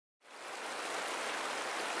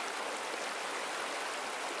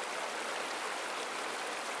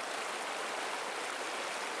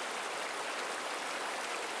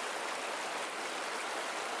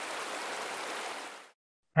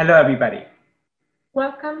Hello, everybody.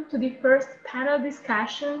 Welcome to the first panel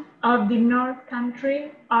discussion of the North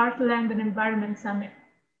Country Earth, Land and Environment Summit.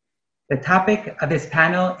 The topic of this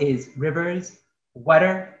panel is rivers,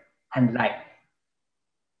 water, and life.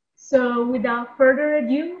 So without further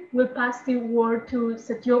ado, we'll pass the word to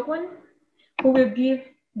Satyokwan, who will give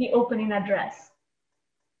the opening address.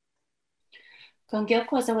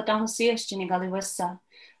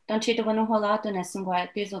 Don't cheat when whole out and some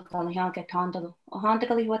white diesel call Yanka Tondalo, or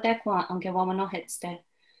Hantakali what equa and get woman no headstead.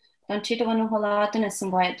 Don't cheat when whole out and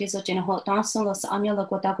some white diesel in a hot dancelos, Amula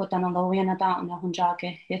Godagotan and Lowiana down the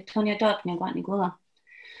Hunjake, yet Tonya Duck Niguanigula.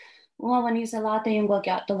 Well, when he's a latte and go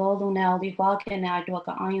get the Lolo now, the walk and I do a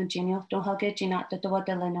iron genio, don't hug it in at the door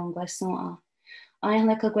de Lennon Guesua. I am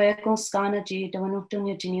like a great scana G, the one of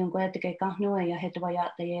Dunya Genio and Guet to get Gahnoe, I had to buy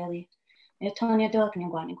out the Yali. Yet Tonya Duck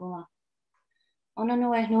Niguanigula. Ona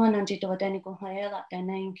no e no nan jito wadeni ko haela te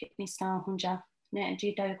na yung kidney star hunja ne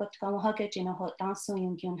jito yo got kamu hage jina hot danso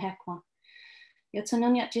yung gyun hekwa.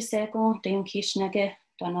 Yotsunon ya jiseko te yung kishnege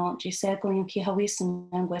dano jiseko yung kihawisun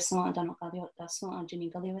ng gweson dano kabyo daso an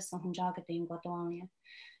jini galiwis ang hunja te yung gotoanya.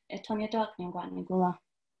 E tonya dak ni ngwa ni gula.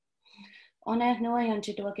 Ona no e yung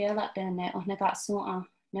jito wagela te ne ohne gatsu a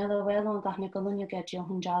ne lo welo ngah ne galunya ge jio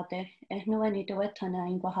hunja te e no e ni to etana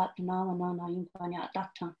yung gwahat na wana yung gwanya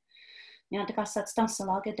data. Nya de kasat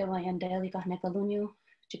stansalage de wa yandeli ka nekalunyu,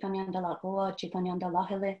 chikanyanda la goa, chikanyanda la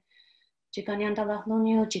hele, chikanyanda la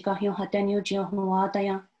lunyu, chikahyo hatenyu jio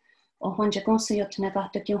huadaya, o honja konsiyo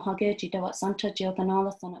tnegata kyo hage jitawa santa jio kanala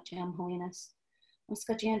sana jam hoines.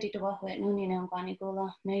 Uska jiandi dwa hwe nuni ne ngwani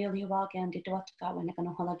gula, ne yuli wage andi dwa tkawa ne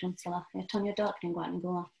kano hala junsala, e tonya dak ne ngwani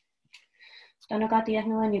gula. Danagati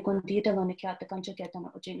ehnu ni gundida lo ne kyata kancha getana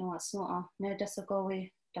ujinu asua, ne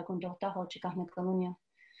desagowi da gundota ho chikahne kalunyu.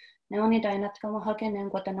 Neoni dainat kamo hake ne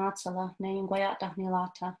ngwatanatsala ne ingwayata ni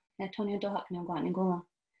lata ne tonya dohak ne ngwanigula.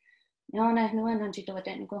 Neona nuen nanjito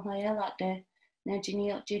wate ngwaela te ne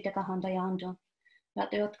jinio jita ka handa yando.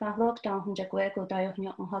 Late otka lockdown hunja gwego dayo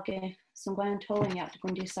nyo hake sungwayan towen yak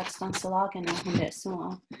gundi satstan salage ne hunde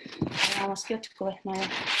sua. Ayama skiot kwe na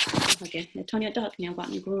hake ne tonya dohak ne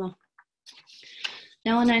ngwanigula.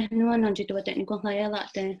 Neona nuen nanjito wate ngwaela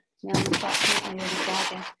te ne ngwatanatsala ayo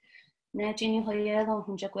wage. Ne jini hoyelo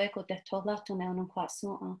hunja gweko de tolato ne anun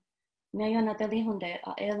kwasua. Ne yona deli hunde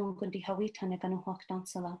a elun gundi hawita ne kanu hok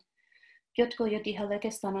dansala. Gyotko yodi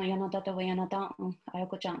halegestana yana dada wayana daun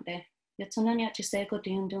ayoko jande. Yotsunan chiseko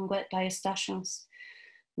diun dungwet diastations.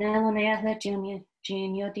 Ne elun ehle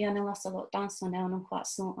jini yodi analasalo dansa ne anun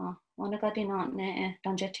kwasua. Onagadi na ne e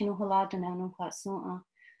danjetinu holada ne anun kwasua.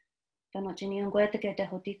 Dano jini ungwetake de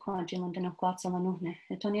hodikwa jilundina kwatsala nuhne.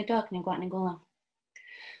 Etonia dok ne gwatnigula.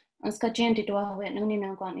 Anska jenti dwa wet nuni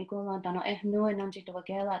na gwani gula dano nue nanji dwa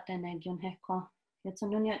gela tene gyun hekwa. Yetsa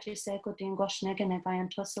nuni achi seko din gosh nege ne gayan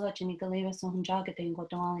tosala jini galiwa so hunjaga din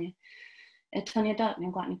godwali. Etanya dat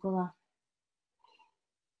ne gwani gula.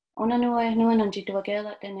 Ona nue nanji dwa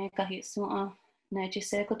gela tene kahi sua. Ne achi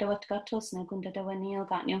seko de wat gatos ne gunda de wanil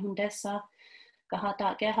gatnya hundesa.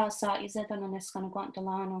 Gahata geha sa izeta no neskana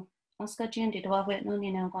guantalano. Anska jenti dwa wet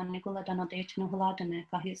nuni na gwani gula dano de itinu hulada ne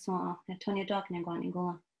kahi sua. Etanya dat ne gwani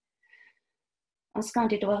gula.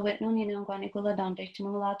 Anskanti dwa wet nuni ne ngwani gula dan de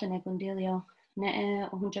tinulata ne gundilio ne e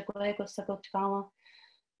ohunja gwego sakotkawa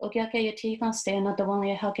ogiake yati kan ste na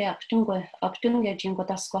dawali hage aptungwe jingo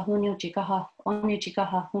taskwa hunyo jikaha oni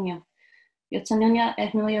jikaha hunyo yotsanunya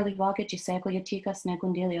ehnoya liwage jisego yatikas ne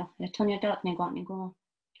gundilio etonya dat ne gwani gula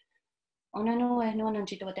onanu ehno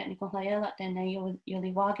nanji dwa de nikolaiela de ne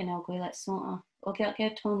yoliwage ne ogwile sua ogiake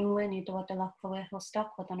tonue ni dwa de lakwe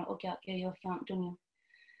hostakwa dana ogiake yo hyant dunyo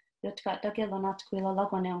Yotka dage lanat kwila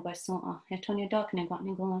lagwa ne ngwesua, etonya dak ne gwat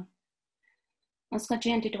nigula. Anska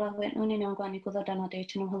jenti dwa wet nuni ne ngwat nigula dana de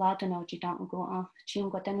tinu halada na uji dan ugua,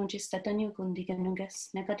 chiung gwa tenu jista tenu gundiga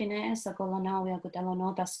nunges, negadine esa gola nawe agudela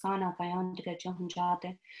no daskana gayandiga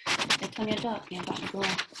johunjade, etonya dak ne gwat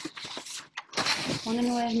nigula. Ona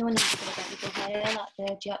nue nune nigula da nigula haela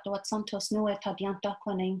de jiat doat santos nue tagianta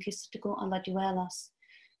kwa ne inkisitigu ala duelas.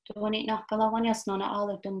 Tuoni nakalawanyas nona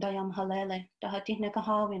ala dundayam halele, dahati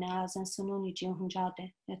nekahawina as en sununi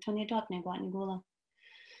jihunjade, etoni dot ne guanigula.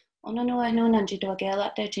 Onanu no nanji do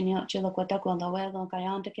gela de jinio jila guadagua lawelo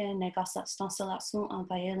gayandake negasa stansala sun an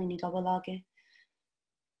gayeli ni gawalage.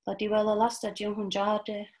 La diwala lasta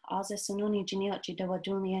jihunjade, as en sununi jinio jidawa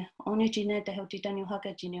dunie, oni jine de hoti danu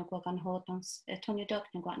haka jinio guagan hotans, etoni dot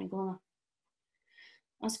ne guanigula.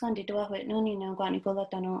 Askandi dua wet nuni ne guanigula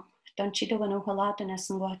dano. Dan chido wano halata ne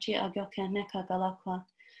sangwachi agyoke neka galakwa.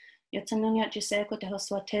 Yotsanunya jiseko de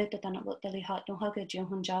hoswate de dana luteli hat no hage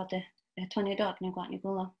jihunjade, etoni dot ne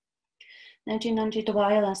gwatnigula. Nanji nanji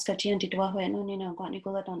dwaya skachi anti dwawe no nina gwani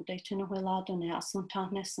gula don de tino hula don ne asunta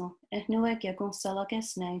neso. Nue kia gon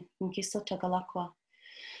salages ne nkiso tagalakwa.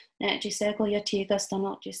 Ne jisego ya tiga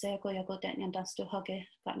stano jisego ya go den dastu hage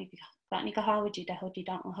gani kahawaji da hodi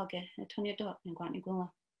dan hage. Etonia do ne gwani gula.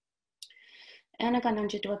 Anaga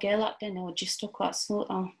nanji dwagela de no jisto kwasu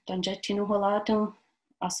danje tino hula don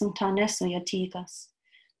asunta neso ya tigas.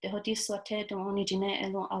 De hodiso te do oni jine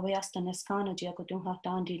elo aweasta neskana dia go dun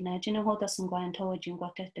hatandi na jine hoda sungwan to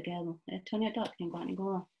jingwate te gelo etonia dot ngwani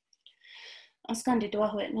gola askandi do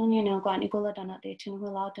ho no ni no gwani gola dana de tin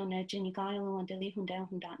hola to ne jini gailo and deli hunda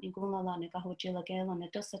hunda ni gola la ne ka hojila gelo ne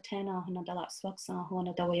dosa tena hona dala swaksa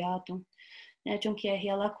hona da wayato ne junkia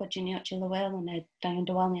hiala ko jini ochila welo ne dan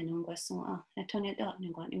do wali no ngweso etonia dot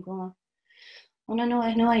ngwani gola Ona no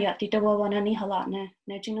ya ti dawa wana ni halane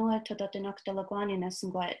ne jino to da denak de lagwani na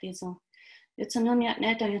sungwa dizo it's an onya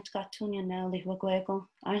ne da yut katunya na li wagwego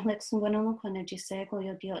I like sungwana lo kone jisego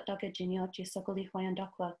yo dio da ke jinio jisego li hwayanda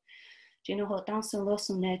kwa jino ho danso lo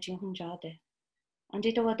sunne ji hunjade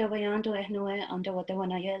andi dawa dawa yando noe anda wa dawa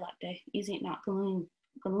na yela de easy not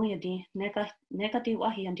gulunya di neka di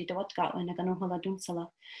wahi andi dawa tka wa nega no hala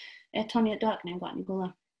dunsala etonia dak ne gwani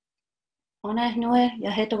gula Ona noe ya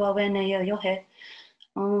he dawa wene yo he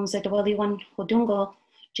ze dawa liwan hodungo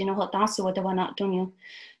jino ho danso wa dawa na dunyo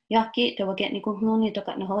Yaki dawa get ni kuhnuni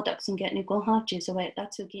dakat na hodak sun get ni goha jizo we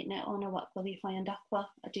datsu git ne ona wat bali fayandakwa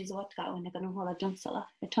a jizo wat ka wena ganu hola dunsala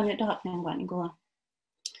etonia dak ne gwani gula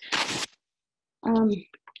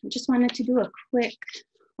I just wanted to do a quick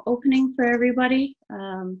opening for everybody.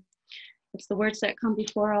 It's the words that come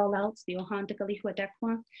before all else, the Ohandakalihwa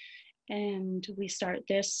Dekwa. And we start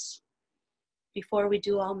this before we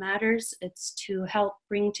do all matters. It's to help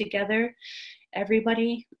bring together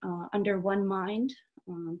everybody under one mind,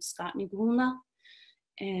 Scott Nigulna.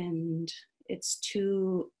 And it's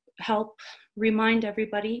to help remind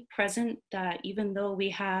everybody present that even though we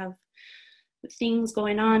have things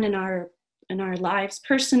going on in our lives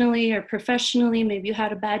personally or professionally, maybe you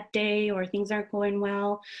had a bad day or things aren't going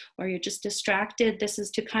well or you're just distracted, this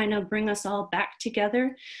is to kind of bring us all back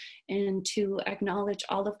together and to acknowledge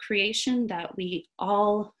all of creation, that we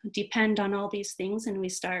all depend on all these things and we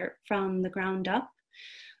start from the ground up.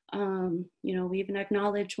 We even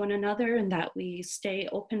acknowledge one another and that we stay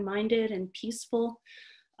open-minded and peaceful.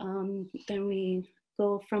 Then we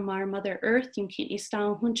go from our Mother Earth,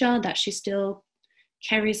 that she still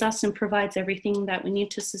carries us and provides everything that we need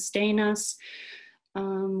to sustain us.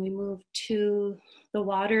 We move to the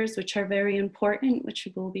waters, which are very important, which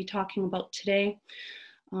we'll be talking about today.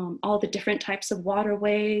 All the different types of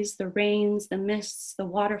waterways, the rains, the mists, the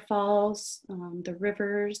waterfalls, the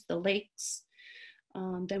rivers, the lakes.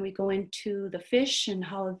 Then we go into the fish and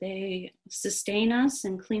how they sustain us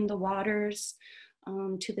and clean the waters,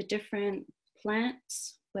 to the different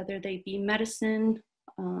plants, whether they be medicine,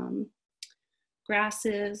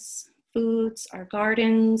 grasses, foods, our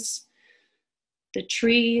gardens, the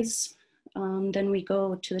trees. Then we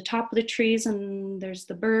go to the top of the trees and there's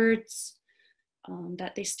the birds,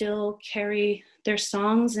 that they still carry their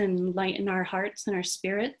songs and lighten our hearts and our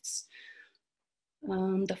spirits.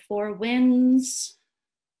 The four winds,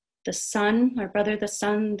 the sun, our brother the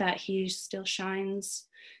sun, that he still shines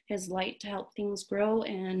his light to help things grow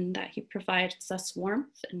and that he provides us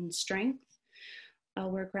warmth and strength.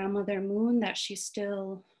 Our grandmother moon, that she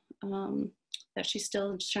still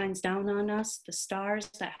shines down on us, the stars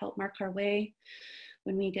that help mark our way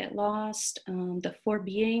when we get lost, the four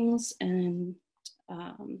beings, and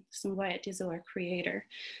Sungwayat Dizo, our creator.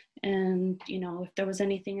 And if there was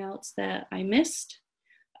anything else that I missed,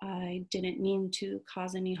 I didn't mean to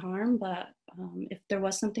cause any harm, but if there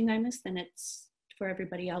was something I missed, then it's for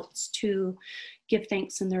everybody else to give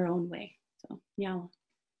thanks in their own way. So, yeah.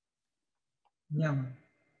 Nyam.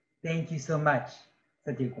 Thank you so much,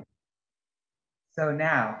 Satiko. So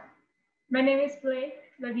now. My name is Blake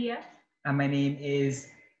Lavia. And my name is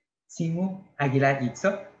Simu Aguilar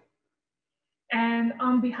Itzo. And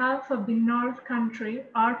on behalf of the North Country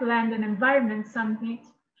Art, Land and Environment Summit,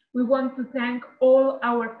 we want to thank all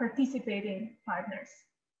our participating partners.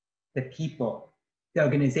 The people, the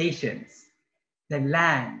organizations, the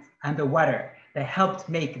land and the water that helped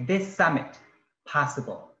make this summit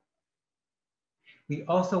possible. We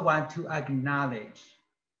also want to acknowledge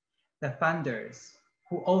the funders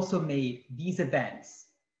who also made these events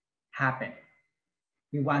happen.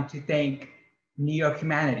 We want to thank New York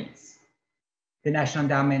Humanities, the National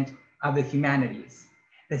Endowment of the Humanities,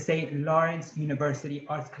 the St. Lawrence University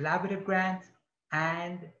Arts Collaborative Grant,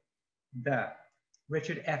 and the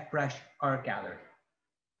Richard F. Brush Art Gallery.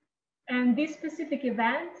 And this specific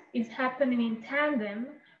event is happening in tandem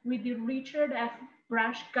with the Richard F.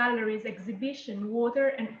 Brush Gallery's exhibition, Water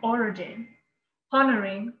and Origin,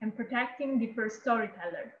 honoring and protecting the first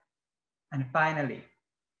storyteller. And finally,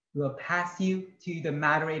 we will pass you to the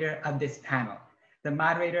moderator of this panel, the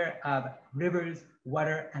moderator of Rivers,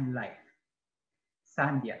 Water, and Life,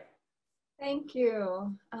 Sandhya. Thank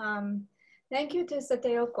you. Thank you to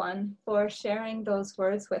Sateokwan for sharing those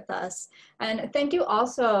words with us. And thank you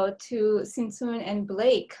also to Sinsun and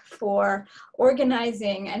Blake for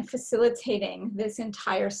organizing and facilitating this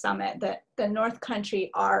entire summit, the North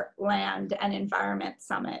Country Art, Land, and Environment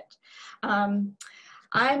Summit. I'm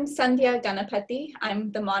Sandhya Ganapathy.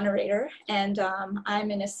 I'm the moderator, and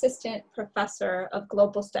I'm an assistant professor of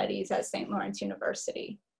global studies at St. Lawrence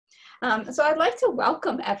University. So I'd like to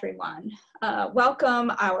welcome everyone.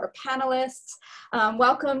 Welcome our panelists.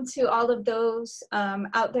 Welcome to all of those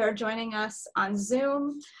out there joining us on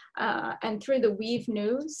Zoom and through the Weave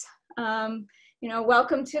News.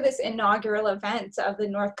 Welcome to this inaugural event of the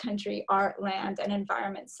North Country Art, Land, and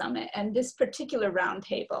Environment Summit, and this particular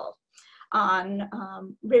roundtable on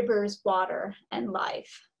rivers, water, and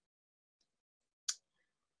life.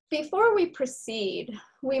 Before we proceed,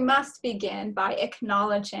 we must begin by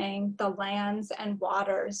acknowledging the lands and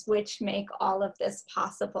waters which make all of this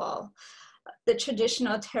possible, the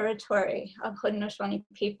traditional territory of Haudenosaunee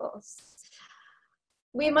peoples.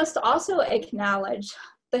 We must also acknowledge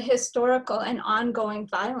the historical and ongoing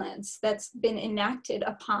violence that's been enacted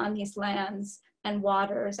upon these lands and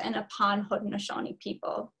waters and upon Haudenosaunee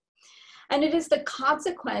people. And it is the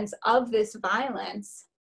consequence of this violence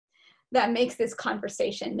that makes this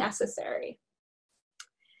conversation necessary.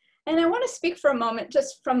 And I want to speak for a moment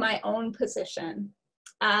just from my own position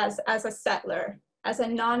as a settler, as a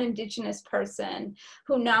non-Indigenous person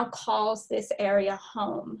who now calls this area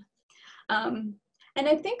home. And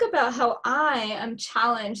I think about how I am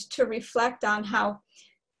challenged to reflect on how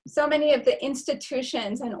so many of the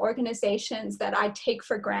institutions and organizations that I take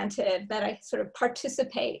for granted, that I sort of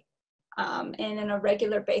participate in on a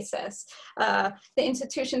regular basis, the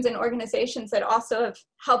institutions and organizations that also have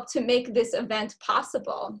helped to make this event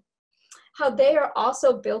possible, how they are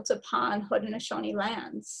also built upon Haudenosaunee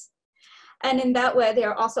lands. And in that way, they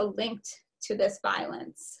are also linked to this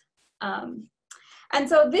violence. And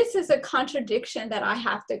so this is a contradiction that I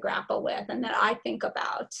have to grapple with and that I think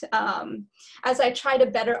about as I try to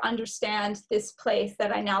better understand this place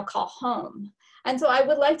that I now call home. And so I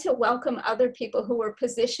would like to welcome other people who were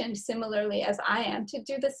positioned similarly as I am to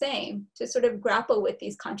do the same, to sort of grapple with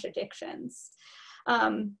these contradictions.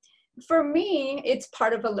 For me, it's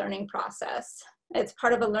part of a learning process. It's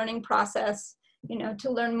part of a learning process, to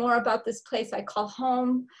learn more about this place I call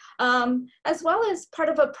home, as well as part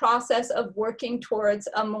of a process of working towards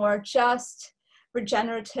a more just,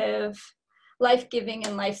 regenerative, life-giving,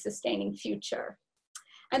 and life-sustaining future.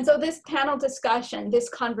 And so this panel discussion, this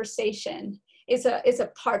conversation, is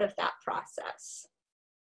a part of that process.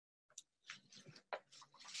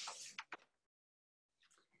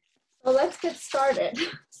 So let's get started.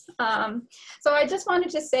 So I just wanted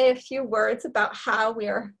to say a few words about how we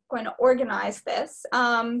are going to organize this.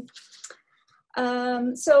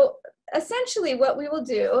 So essentially what we will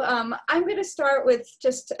do, I'm going to start with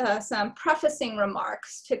just some prefacing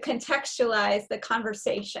remarks to contextualize the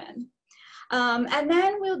conversation. And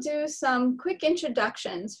then we'll do some quick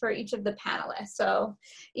introductions for each of the panelists. So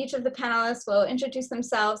each of the panelists will introduce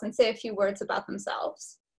themselves and say a few words about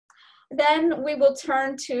themselves. Then we will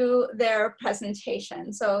turn to their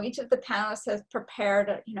presentation. So each of the panelists has prepared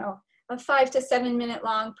a 5 to 7 minute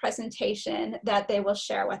long presentation that they will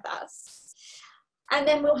share with us. And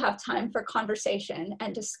then we'll have time for conversation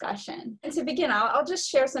and discussion. And to begin, I'll just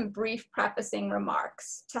share some brief prefacing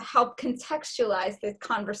remarks to help contextualize this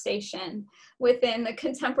conversation within the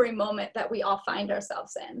contemporary moment that we all find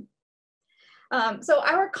ourselves in. So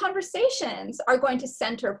our conversations are going to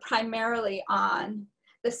center primarily on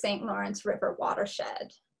the St. Lawrence River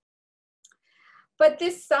watershed. But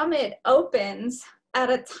this summit opens at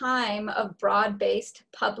a time of broad-based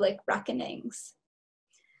public reckonings.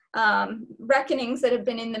 Reckonings that have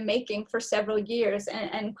been in the making for several years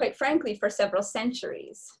and quite frankly for several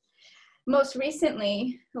centuries. Most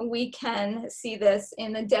recently, we can see this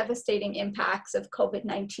in the devastating impacts of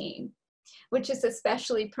COVID-19, which is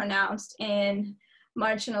especially pronounced in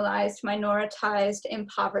marginalized, minoritized,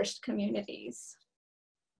 impoverished communities.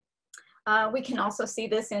 We can also see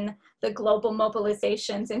this in the global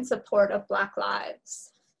mobilizations in support of Black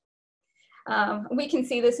lives. We can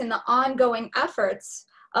see this in the ongoing efforts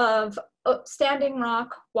of Standing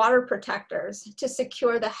Rock water protectors to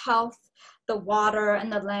secure the health, the water, and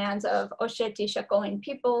the lands of Oceti Sakowin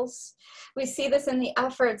peoples. We see this in the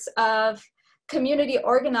efforts of community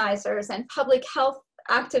organizers and public health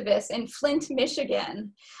activists in Flint,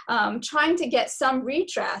 Michigan, trying to get some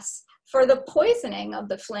redress for the poisoning of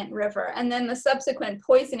the Flint River and then the subsequent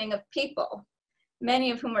poisoning of people,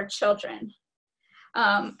 many of whom are children.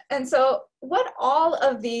 And so what all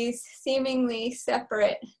of these seemingly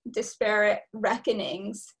separate, disparate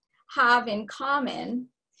reckonings have in common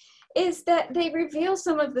is that they reveal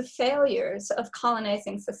some of the failures of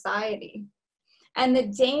colonizing society and the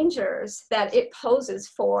dangers that it poses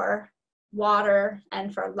for water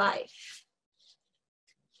and for life.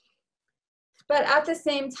 But at the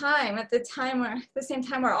same time,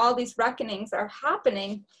 where all these reckonings are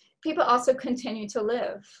happening, people also continue to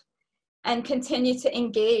live and continue to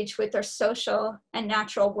engage with their social and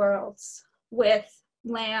natural worlds, with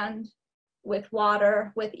land, with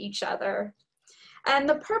water, with each other. And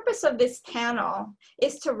the purpose of this panel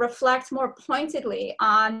is to reflect more pointedly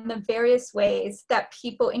on the various ways that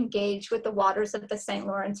people engage with the waters of the St.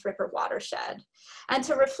 Lawrence River watershed, and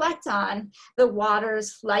to reflect on the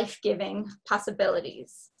water's life-giving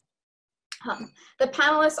possibilities. The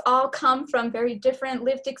panelists all come from very different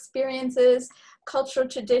lived experiences, cultural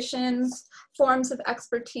traditions, forms of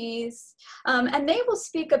expertise, and they will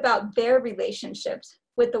speak about their relationships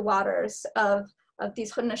with the waters of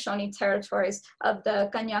these Haudenosaunee territories of the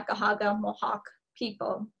Kanien'kehá:ka Mohawk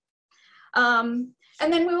people. And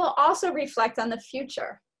then we will also reflect on the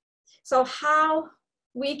future. So how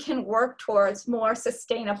we can work towards more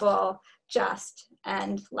sustainable, just,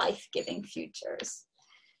 and life-giving futures.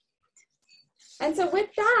 And so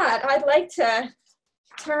with that, I'd like to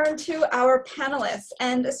turn to our panelists.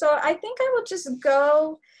 And so I think I will just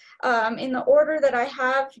go in the order that I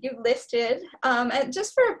have you listed, and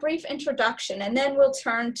just for a brief introduction, and then we'll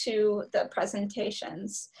turn to the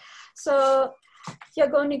presentations. So,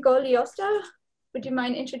 Yagonigoliosta, would you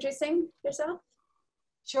mind introducing yourself?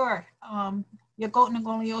 Sure.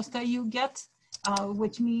 Yagonigoliosta you get,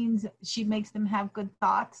 which means she makes them have good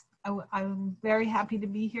thoughts. I'm very happy to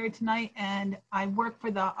be here tonight, and I work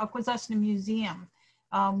for the Akwesasne Museum.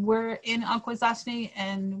 We're in Akwesasne,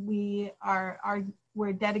 and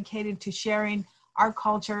we're dedicated to sharing our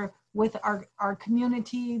culture with our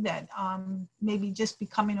community that maybe just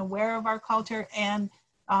becoming aware of our culture, and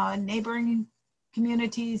neighboring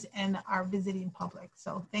communities and our visiting public.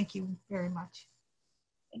 So thank you very much.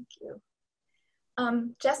 Thank you.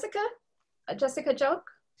 Jessica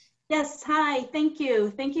Joke? Yes, hi, thank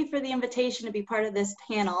you. Thank you for the invitation to be part of this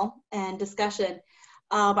panel and discussion.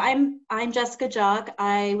 I'm Jessica Jock.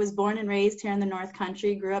 I was born and raised here in the North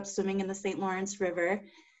Country, grew up swimming in the St. Lawrence River,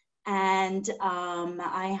 and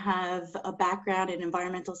I have a background in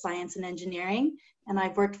environmental science and engineering, and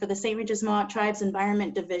I've worked for the St. Regis Mohawk Tribes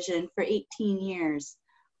Environment Division for 18 years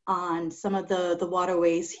on some of the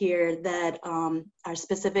waterways here that are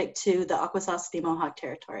specific to the Akwesasne Mohawk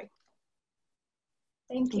territory.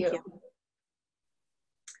 Thank you.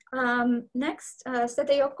 Next,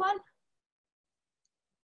 Seteyokwan.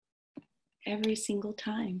 Every single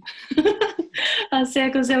time.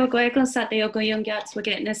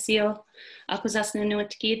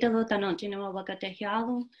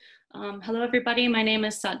 Hello everybody, my name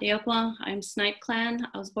is Satdeokwa. I'm Snipe Clan.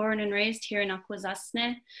 I was born and raised here in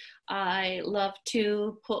Akwesasne. I love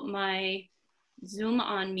to put my Zoom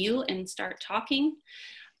on mute and start talking.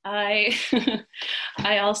 I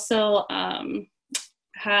also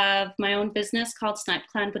have my own business called Snipe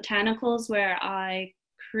Clan Botanicals, where I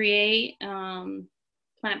create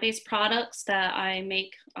plant-based products that I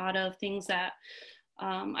make out of things that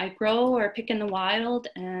I grow or pick in the wild,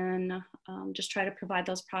 and just try to provide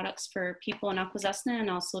those products for people in Akwesasne, and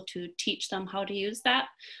also to teach them how to use that.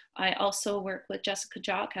 I also work with Jessica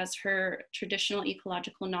Jock as her traditional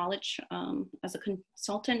ecological knowledge, as a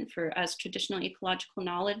consultant as traditional ecological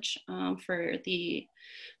knowledge for the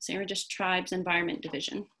St. Regis Tribes Environment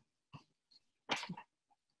Division.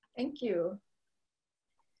 Thank you.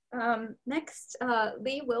 Next,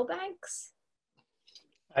 Lee Wilbanks.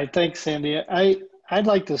 I thank Sandy. I'd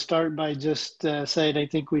like to start by just saying I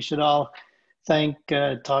think we should all thank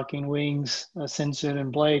Talking Wings, Sinsun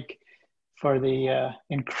and Blake for the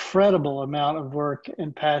incredible amount of work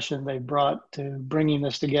and passion they brought to bringing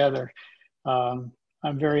this together. I'm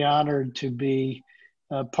very honored to be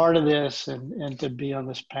part of this and to be on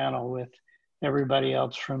this panel with everybody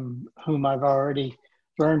else from whom I've already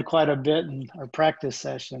learned quite a bit in our practice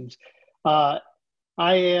sessions.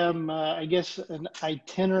 I am, I guess, an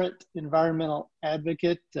itinerant environmental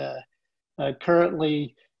advocate,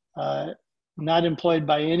 currently not employed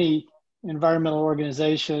by any environmental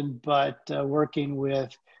organization, but working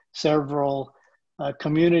with several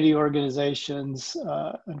community organizations,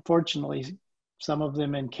 unfortunately some of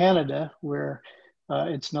them in Canada, where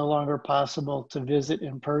it's no longer possible to visit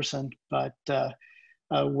in person, but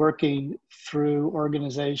working through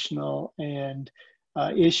organizational and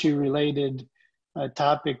issue-related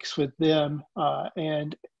topics with them.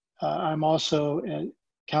 And I'm also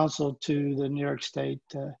counsel to the New York State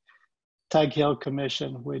Tug Hill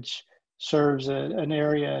Commission, which serves an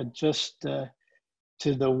area just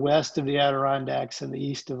to the west of the Adirondacks and the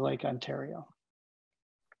east of Lake Ontario.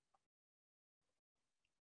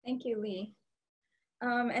 Thank you, Lee.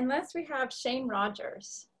 And last we have Shane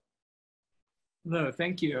Rogers. Hello,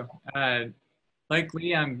 thank you. Like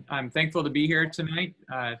Lee, I'm thankful to be here tonight.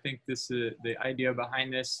 I think the idea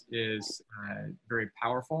behind this is very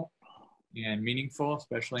powerful and meaningful,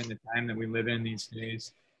 especially in the time that we live in these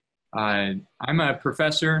days. I'm a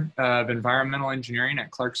professor of environmental engineering at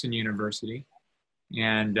Clarkson University,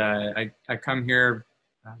 and I come here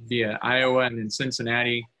via Iowa and then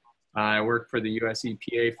Cincinnati. I worked for the US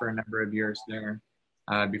EPA for a number of years there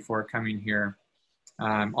before coming here.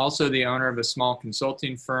 I'm also the owner of a small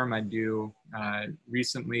consulting firm. I do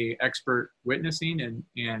recently expert witnessing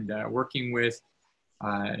and working with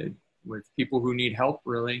people who need help,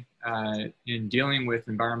 really, in dealing with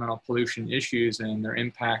environmental pollution issues and their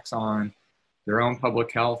impacts on their own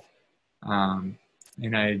public health. And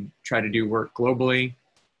I try to do work globally,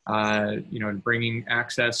 bringing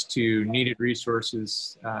access to needed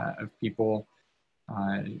resources of people,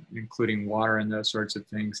 including water and those sorts of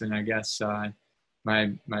things. And I guess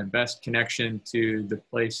my best connection to the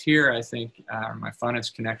place here, I think, my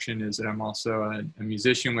funnest connection is that I'm also a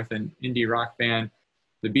musician with an indie rock band,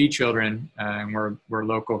 the Bee Children, and we're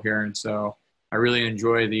local here. And so I really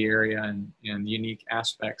enjoy the area and the unique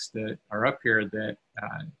aspects that are up here that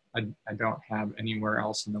I don't have anywhere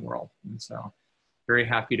else in the world. And so very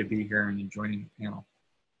happy to be here and joining the panel.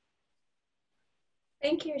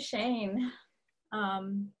 Thank you, Shane.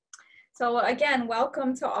 So again,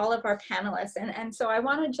 welcome to all of our panelists. And so I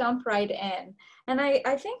want to jump right in. And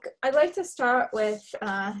I think I'd like to start with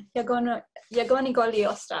Yagoni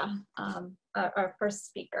Goliosta, our first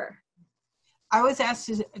speaker. I was asked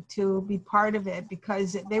to be part of it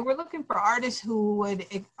because they were looking for artists who would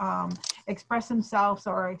express themselves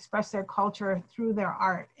or express their culture through their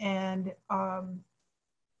art. And I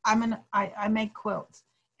make quilts.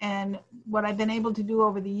 And what I've been able to do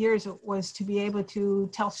over the years was to be able to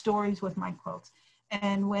tell stories with my quilts.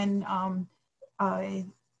 And when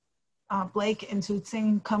Blake and Soot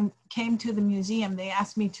Singh came to the museum, they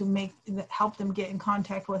asked me to help them get in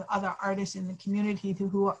contact with other artists in the community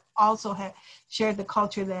who also had shared the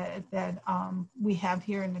culture that we have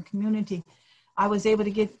here in the community. I was able to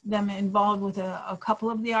get them involved with a couple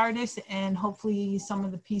of the artists, and hopefully some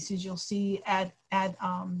of the pieces you'll see at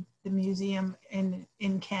the museum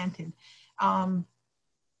in Canton.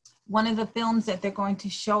 One of the films that they're going to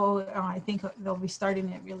show, I think they'll be starting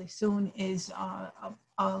it really soon, is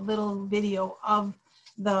a little video of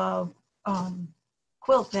the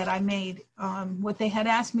quilt that I made. What they had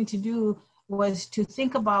asked me to do was to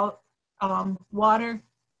think about water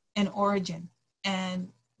and origin. And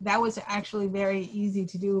that was actually very easy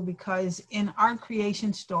to do because in our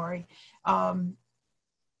creation story,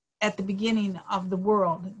 at the beginning of the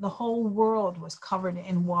world, the whole world was covered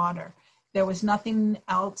in water. There was nothing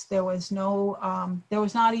else. There was no, there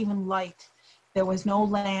was not even light. There was no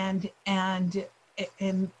land. And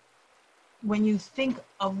when you think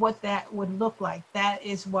of what that would look like, that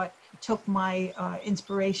is what took my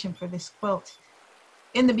inspiration for this quilt.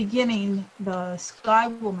 In the beginning, the sky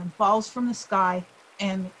woman falls from the sky,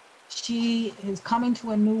 and she is coming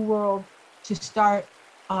to a new world to start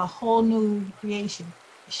a whole new creation.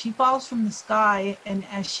 She falls from the sky, and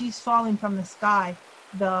as she's falling from the sky,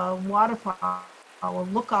 the waterfowl will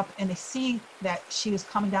look up and they see that she is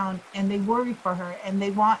coming down, and they worry for her, and they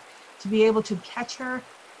want to be able to catch her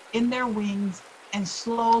in their wings and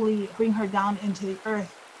slowly bring her down into the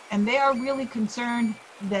earth. And they are really concerned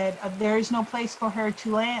that there is no place for her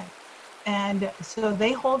to land. And so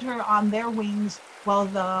they hold her on their wings while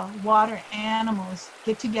the water animals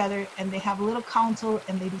get together and they have a little council,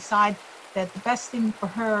 and they decide that the best thing for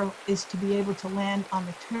her is to be able to land on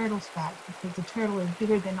the turtle's back, because the turtle is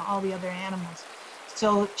bigger than all the other animals.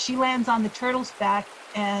 So she lands on the turtle's back,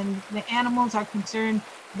 and the animals are concerned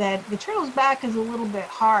that the turtle's back is a little bit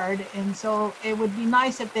hard, and so it would be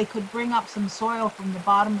nice if they could bring up some soil from the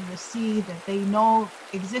bottom of the sea that they know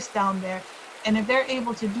exists down there. And if they're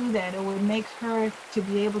able to do that, it would make her to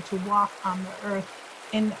be able to walk on the earth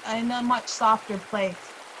in a much softer place.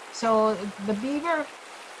 So the beaver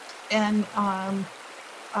and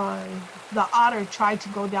the otter tried to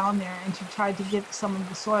go down there and to try to get some of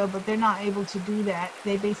the soil, but they're not able to do that.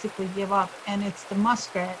 They basically give up. And it's the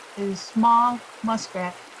muskrat, a small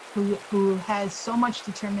muskrat, who has so much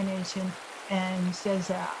determination and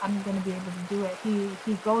says, I'm going to be able to do it.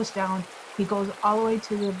 He goes down, he goes all the way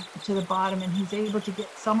to the bottom, and he's able to get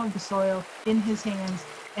some of the soil in his hands,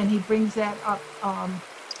 and he brings that up.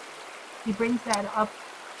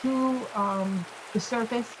 To the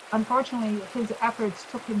surface. Unfortunately, his efforts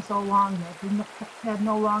took him so long that he had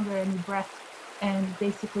no longer any breath, and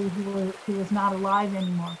basically he was not alive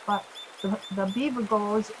anymore. But the beaver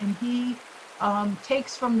goes and he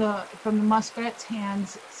takes from the muskrat's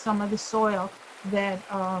hands some of the soil that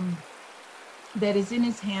is in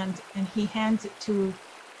his hands, and he hands it to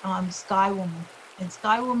Sky Woman. And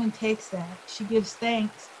Sky Woman takes that. She gives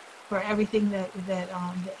thanks for everything that the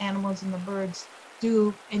animals and the birds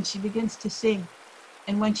do, and she begins to sing.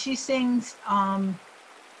 And when she sings,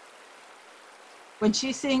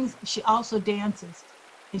 she also dances,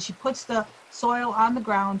 and she puts the soil on the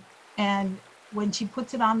ground. And when she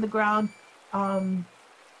puts it on the ground, as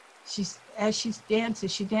she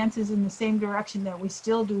dances in the same direction that we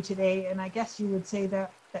still do today. And I guess you would say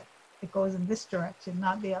that it goes in this direction,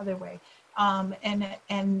 not the other way.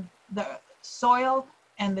 And the soil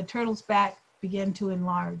and the turtle's back begin to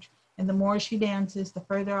enlarge. And the more she dances, the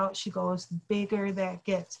further out she goes, the bigger that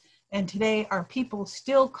gets. And today our people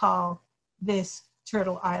still call this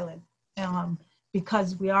Turtle Island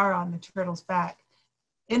because we are on the turtle's back.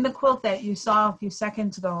 In the quilt that you saw a few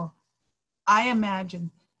seconds ago, I imagine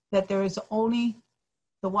that there is only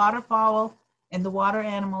the waterfowl and the water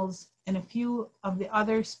animals and a few of the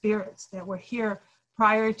other spirits that were here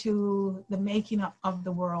prior to the making of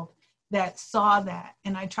the world that saw that.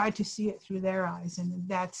 And I tried to see it through their eyes, and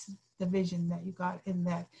that's the vision that you got in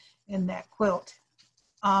that quilt.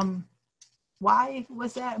 Why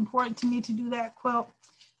was that important to me to do that quilt?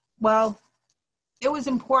 Well, it was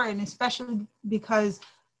important, especially because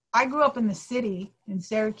I grew up in the city in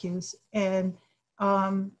Syracuse, and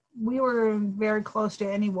we were very close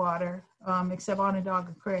to any water except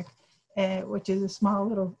Onondaga Creek, which is a small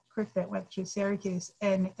little creek that went through Syracuse.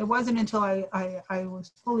 And it wasn't until I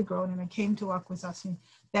was fully grown and I came to Akwesasne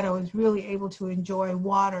that I was really able to enjoy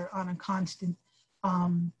water on a constant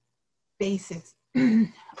basis.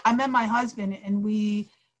 I met my husband, and we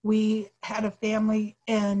had a family,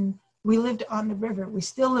 and we lived on the river. We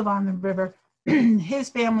still live on the river. His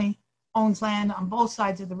family owns land on both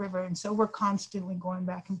sides of the river, and so we're constantly going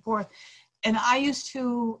back and forth. And I used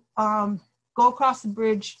to go across the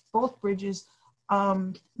bridge, both bridges,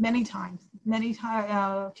 many times,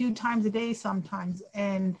 a few times a day sometimes.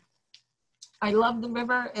 And I loved the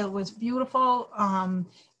river. It was beautiful.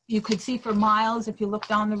 You could see for miles if you looked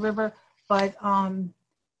down the river, but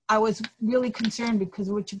I was really concerned because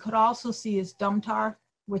what you could also see is dump tar,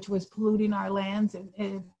 which was polluting our lands, and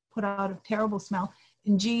it put out a terrible smell.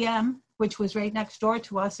 And GM, which was right next door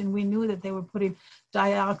to us, and we knew that they were putting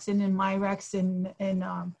dioxin and Mirex and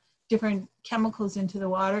different chemicals into the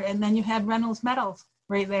water. And then you had Reynolds Metals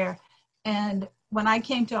right there. And when I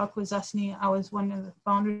came to Akwesasne, I was one of the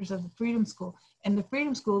founders of the Freedom School. And the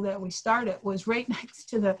Freedom School that we started was right next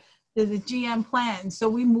to the GM plant. And so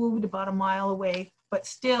we moved about a mile away, but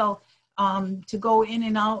still to go in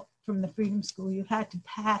and out from the Freedom School, you had to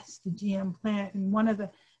pass the GM plant. And one of the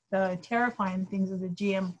terrifying things of the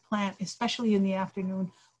GM plant, especially in the afternoon,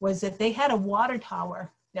 was that they had a water tower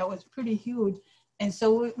that was pretty huge. And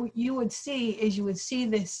so what you would see is you would see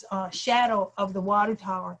this shadow of the water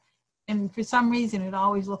tower. And for some reason, it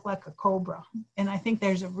always looked like a cobra. And I think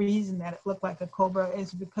there's a reason that it looked like a cobra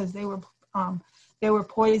is because they were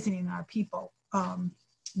poisoning our people.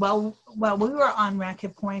 While we were on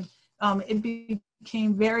Racket Point, it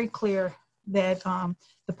became very clear that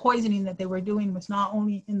the poisoning that they were doing was not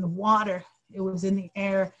only in the water, it was in the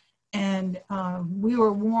air. And we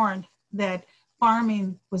were warned that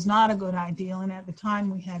farming was not a good idea. And at the time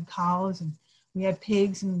we had cows and we had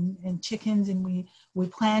pigs and chickens, and we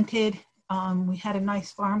planted, we had a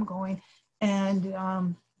nice farm going.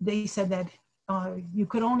 And they said that you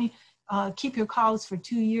could only keep your cows for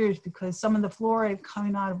 2 years because some of the fluoride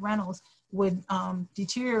coming out of Reynolds would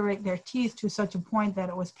deteriorate their teeth to such a point that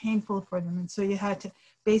it was painful for them. And so you had to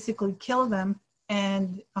basically kill them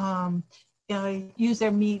and use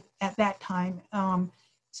their meat at that time.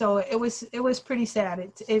 So it was pretty sad.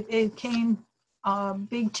 It came,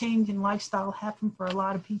 big change in lifestyle happened for a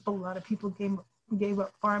lot of people. A lot of people gave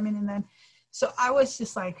up farming. And then, so I was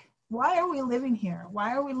just like, why are we living here?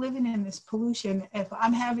 Why are we living in this pollution? If I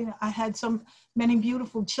had so many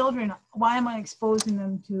beautiful children, why am I exposing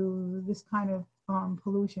them to this kind of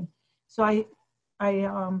pollution? So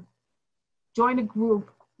joined a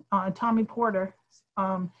group. Tommy Porter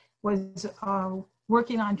was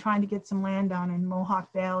working on trying to get some land down in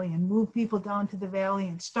Mohawk Valley and move people down to the valley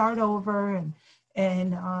and start over.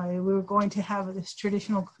 And we were going to have this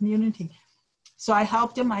traditional community. So I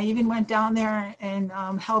helped him. I even went down there and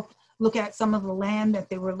helped look at some of the land that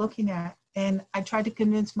they were looking at. And I tried to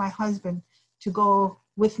convince my husband to go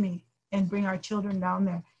with me and bring our children down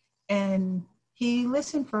there. And he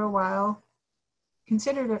listened for a while,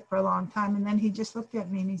 considered it for a long time, and then he just looked at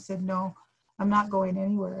me and he said, "No, I'm not going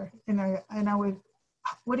anywhere." And I would,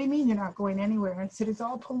 "What do you mean you're not going anywhere?" I said, "It's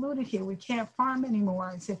all polluted here. We can't farm anymore."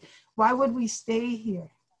 I said, "Why would we stay here?"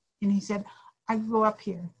 And he said, "I grew up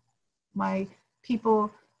here. My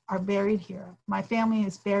people are buried here. My family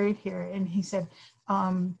is buried here." And he said,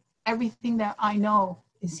 "Everything that I know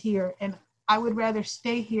is here. And I would rather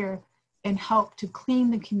stay here and help to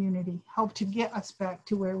clean the community, help to get us back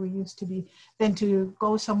to where we used to be, than to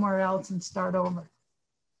go somewhere else and start over."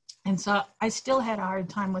 And so I still had a hard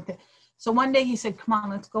time with it. So one day he said, "Come on,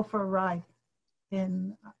 let's go for a ride."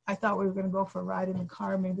 And I thought we were going to go for a ride in the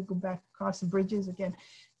car, maybe go back across the bridges again.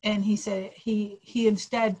 And he said he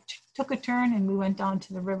instead took a turn and we went down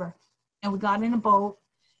to the river. And we got in a boat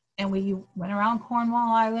and we went around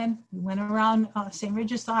Cornwall Island. We went around St.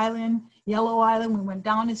 Regis Island, Yellow Island. We went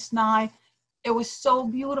down to Snye. It was so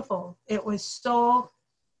beautiful. It was so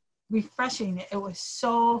refreshing. It was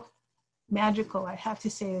so magical. I have to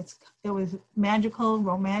say it was magical,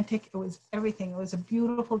 romantic. It was everything. It was a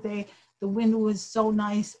beautiful day. The wind was so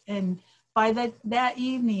nice. And by that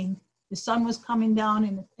evening, the sun was coming down.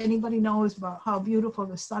 And if anybody knows about how beautiful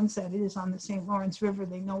the sunset is on the St. Lawrence River,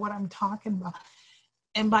 they know what I'm talking about.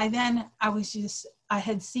 And by then I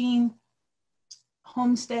had seen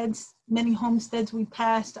homesteads, many homesteads we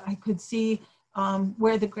passed. I could see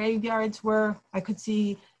where the graveyards were. I could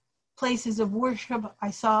see places of worship.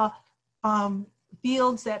 I saw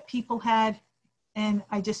fields that people had, and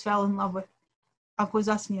I just fell in love with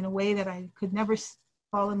Akwesasne in a way that I could never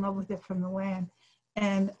fall in love with it from the land.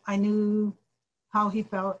 And I knew how he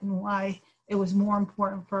felt and why it was more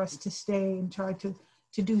important for us to stay and try to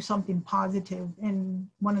do something positive. And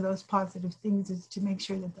one of those positive things is to make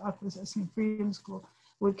sure that the Akwesasne Freedom School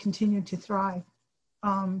would continue to thrive.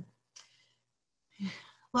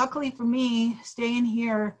 Luckily for me, staying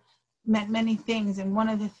here meant many things. And one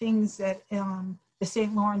of the things that the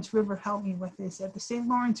St. Lawrence River helped me with is that the St.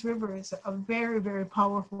 Lawrence River is a very, very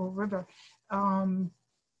powerful river.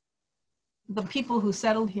 The people who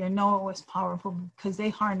settled here know it was powerful because they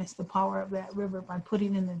harnessed the power of that river by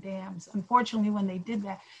putting in the dams. Unfortunately, when they did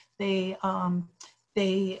that, they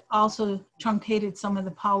also truncated some of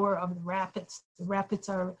the power of the rapids. The rapids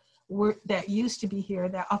that used to be here,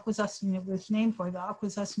 that Akwesasne was named for. The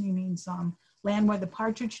Akwesasne means land where the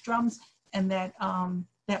partridge drums, and that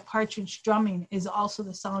partridge drumming is also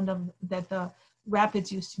the sound that the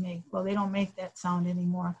rapids used to make. Well, they don't make that sound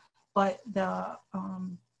anymore, but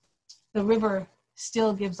the river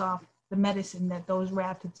still gives off the medicine that those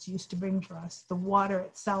rapids used to bring for us. The water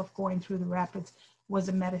itself going through the rapids was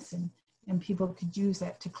a medicine, and people could use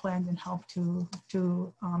that to cleanse and help to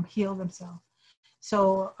heal themselves.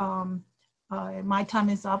 So my time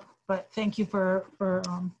is up, but thank you for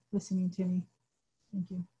listening to me.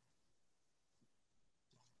 Thank you.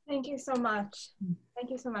 Thank you so much. Thank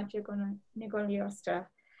you so much, Nigoliosta.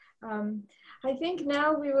 I think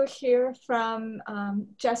now we will hear from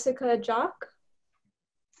Jessica Jock.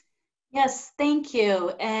 Yes, thank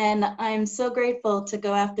you. And I'm so grateful to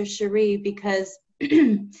go after Cherie because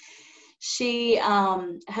she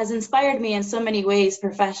has inspired me in so many ways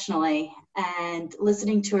professionally, and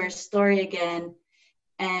listening to her story again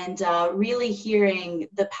and really hearing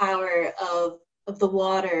the power of the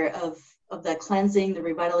water, of the cleansing, the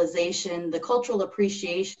revitalization, the cultural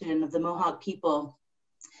appreciation of the Mohawk people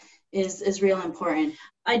is real important.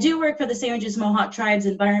 I do work for the St. Regis Mohawk Tribes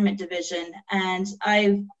Environment Division, and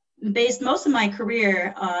I've based most of my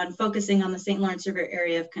career on focusing on the St. Lawrence River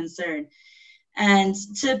area of concern. And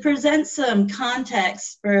to present some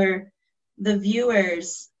context for the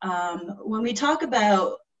viewers, when we talk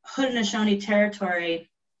about Haudenosaunee territory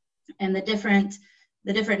and the different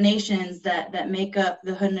nations that make up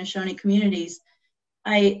the Haudenosaunee communities,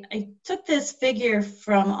 I took this figure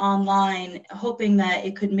from online, hoping that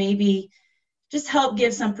it could maybe just help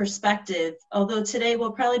give some perspective. Although today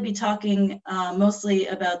we'll probably be talking mostly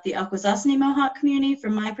about the Akwesasne Mohawk community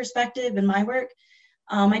from my perspective and my work.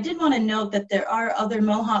 I did want to note that there are other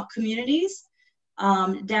Mohawk communities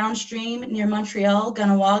downstream near Montreal,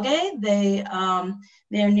 Ganawage.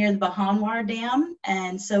 They're near the Bahanwar Dam.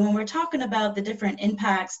 And so when we're talking about the different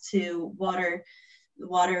impacts to water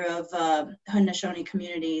water of Haudenosaunee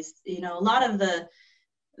communities. You know, a lot of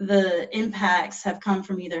the impacts have come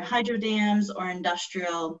from either hydro dams or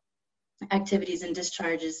industrial activities and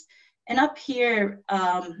discharges. And up here,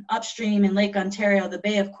 upstream in Lake Ontario, the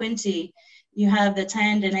Bay of Quinte, you have the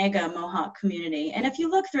Haudenosaunee Mohawk community. And if you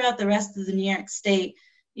look throughout the rest of the New York State,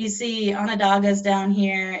 you see Onondagas down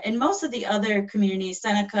here, and most of the other communities,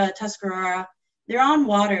 Seneca, Tuscarora, they're on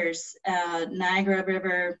waters, Niagara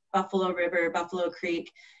River, Buffalo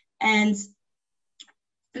Creek. And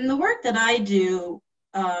in the work that I do,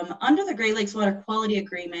 under the Great Lakes Water Quality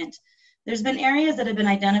Agreement, there's been areas that have been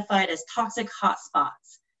identified as toxic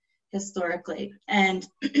hotspots historically. And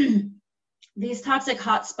these toxic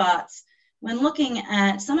hotspots, when looking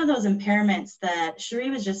at some of those impairments that Cherie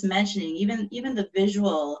was just mentioning, even the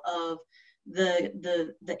visual of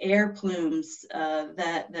the air plumes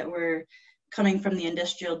that were coming from the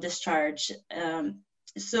industrial discharge.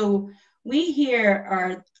 So we here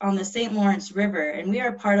are on the St. Lawrence River, and we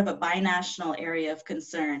are part of a binational area of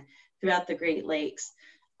concern throughout the Great Lakes.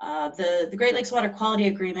 The Great Lakes Water Quality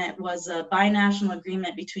Agreement was a binational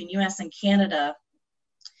agreement between US and Canada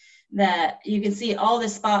that you can see all the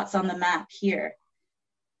spots on the map here.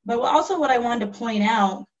 But also what I wanted to point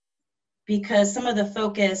out, because some of the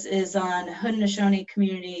focus is on Haudenosaunee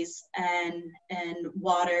communities and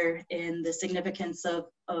water and the significance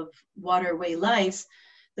of waterway life,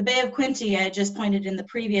 the Bay of Quinte, I just pointed in the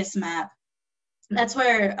previous map, that's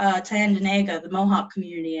where Haudenosaunee, the Mohawk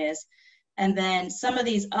community is. And then some of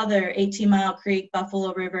these other 18 Mile Creek,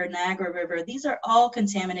 Buffalo River, Niagara River, these are all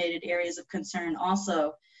contaminated areas of concern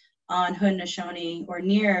also on Haudenosaunee or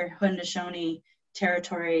near Haudenosaunee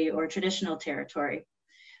territory or traditional territory.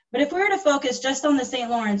 But if we were to focus just on the St.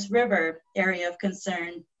 Lawrence River area of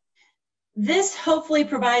concern, this hopefully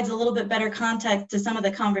provides a little bit better context to some of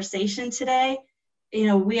the conversation today. You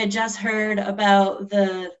know, we had just heard about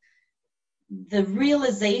the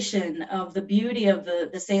realization of the beauty of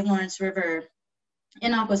the St. Lawrence River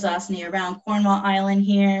in Akwesasne around Cornwall Island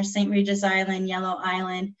here, St. Regis Island, Yellow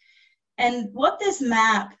Island. And what this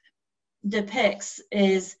map depicts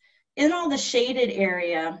is in all the shaded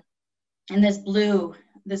area in this blue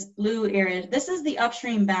area, this is the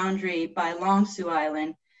upstream boundary by Long Sault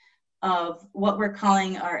Island of what we're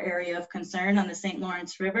calling our area of concern on the St.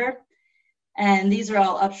 Lawrence River. And these are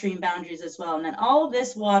all upstream boundaries as well. And then all of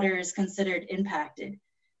this water is considered impacted.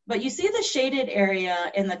 But you see the shaded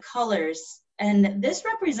area in the colors, and this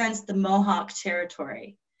represents the Mohawk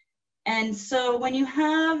territory. And so when you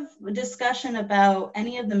have a discussion about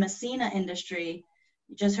any of the Messina industry,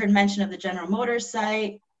 you just heard mention of the General Motors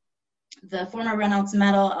site, the former Reynolds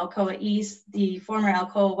Metal, Alcoa East, the former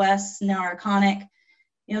Alcoa West, now Arconic.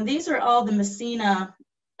 You know, these are all the Messina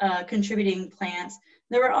contributing plants.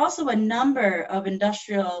 There were also a number of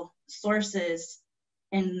industrial sources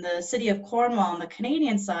in the city of Cornwall on the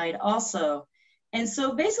Canadian side also. And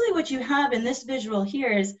so basically what you have in this visual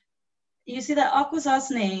here is you see that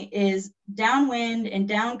Akwesasne is downwind and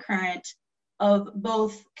down current of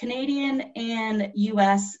both Canadian and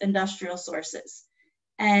US industrial sources.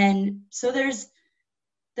 And so there's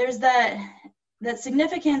that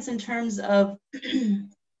significance in terms of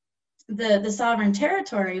the sovereign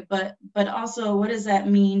territory, but also what does that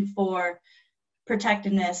mean for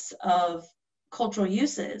protectiveness of cultural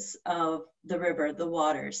uses of the river, the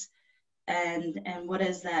waters, and what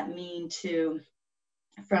does that mean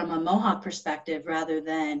from a Mohawk perspective rather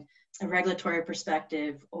than a regulatory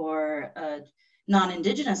perspective or a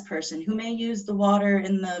non-Indigenous person who may use the water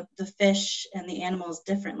and the fish and the animals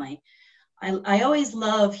differently. I always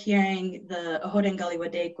love hearing the Ahodengali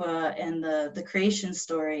Wadekwa and the creation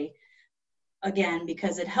story again,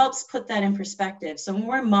 because it helps put that in perspective. So when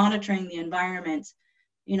we're monitoring the environment,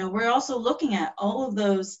 you know, we're also looking at all of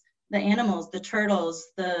those, the animals, the turtles,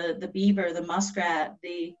 the beaver, the muskrat,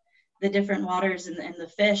 the different waters and the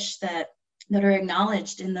fish that are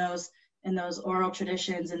acknowledged in those oral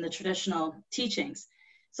traditions and the traditional teachings.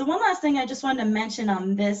 So one last thing I just wanted to mention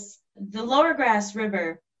on this, the Lower Grass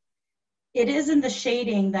River, it is in the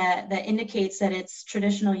shading that indicates that it's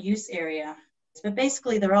traditional use area. But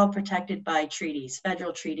basically they're all protected by treaties,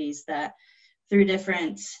 federal treaties that through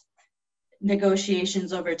different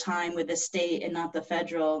negotiations over time with the state and not the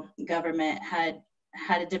federal government had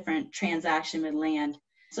a different transaction with land.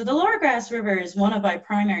 So the Lower Grass River is one of our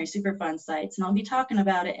primary Superfund sites, and I'll be talking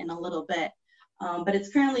about it in a little bit, but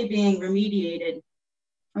it's currently being remediated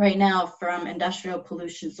right now from industrial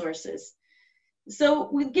pollution sources. So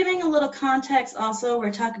with giving a little context also,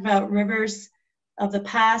 we're talking about rivers of the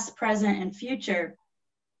past, present, and future.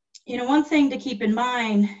 You know, one thing to keep in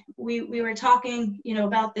mind, we were talking, you know,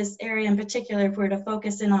 about this area in particular, if we were to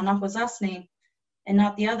focus in on Akwesasne, and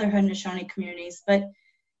not the other Haudenosaunee communities. But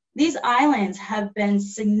these islands have been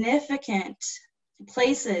significant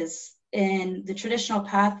places in the traditional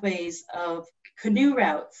pathways of canoe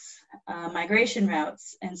routes, migration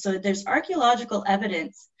routes. And so there's archaeological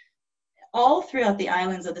evidence all throughout the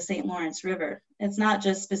islands of the St. Lawrence River. It's not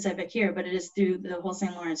just specific here, but it is through the whole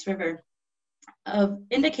St. Lawrence River, of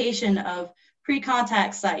indication of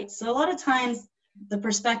pre-contact sites. So a lot of times the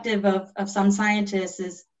perspective of some scientists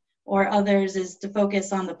is, or others, is to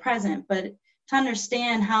focus on the present, but to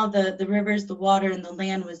understand how the rivers, the water, and the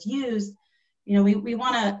land was used, you know, we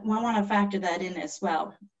want to factor that in as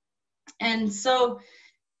well. And so,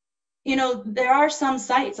 you know, there are some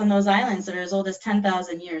sites on those islands that are as old as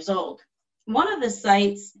 10,000 years old. One of the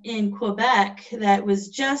sites in Quebec that was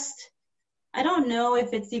just, I don't know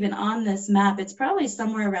if it's even on this map, it's probably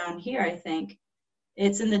somewhere around here, I think.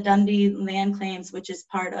 It's in the Dundee land claims, which is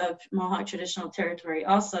part of Mohawk traditional territory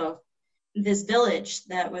also. This village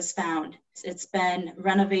that was found, it's been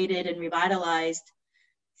renovated and revitalized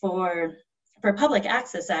for public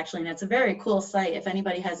access, actually, and it's a very cool site if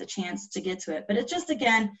anybody has a chance to get to it. But it just,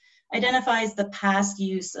 again, identifies the past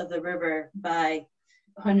use of the river by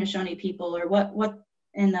Haudenosaunee people, or what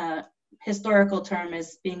in a historical term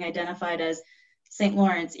is being identified as St.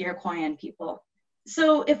 Lawrence Iroquoian people.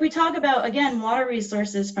 So if we talk about, again, water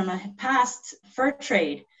resources from a past fur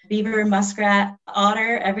trade, beaver, muskrat,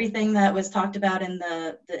 otter, everything that was talked about in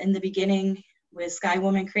the beginning with Sky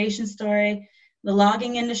Woman creation story. The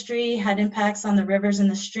logging industry had impacts on the rivers and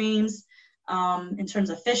the streams in terms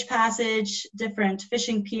of fish passage, different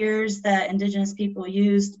fishing piers that Indigenous people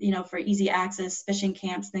used, you know, for easy access, fishing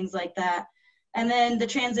camps, things like that. And then the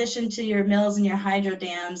transition to your mills and your hydro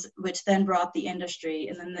dams, which then brought the industry.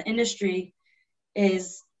 And then the industry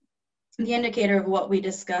is the indicator of what we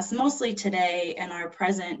discuss mostly today in our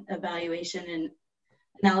present evaluation and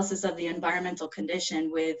analysis of the environmental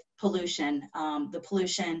condition with pollution. The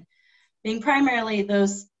pollution being primarily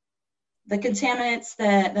the contaminants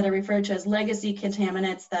that are referred to as legacy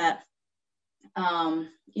contaminants that,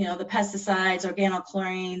 you know, the pesticides,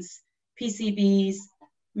 organochlorines, PCBs,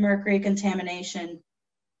 mercury contamination.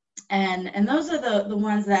 And those are the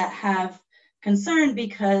ones that have concern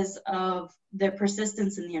because of their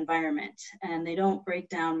persistence in the environment, and they don't break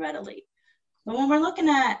down readily. But when we're looking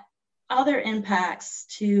at other impacts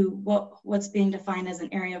to what's being defined as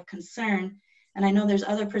an area of concern, and I know there's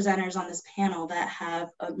other presenters on this panel that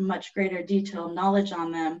have a much greater detailed knowledge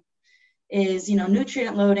on them, is, you know,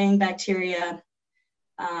 nutrient loading, bacteria,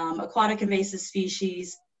 aquatic invasive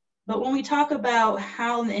species. But when we talk about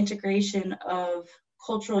how the integration of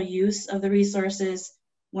cultural use of the resources,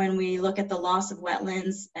 when we look at the loss of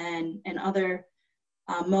wetlands and other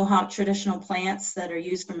Mohawk traditional plants that are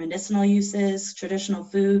used for medicinal uses, traditional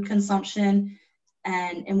food consumption,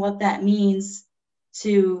 and what that means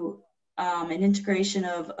to an integration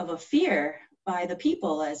of a fear by the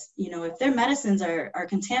people, as, you know, if their medicines are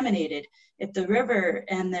contaminated, if the river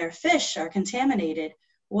and their fish are contaminated,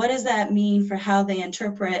 what does that mean for how they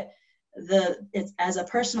interpret it as a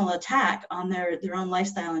personal attack on their own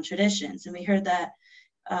lifestyle and traditions? And we heard that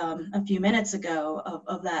a few minutes ago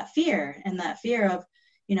of that fear, and that fear of,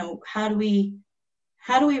 you know, how do we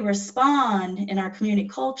respond in our community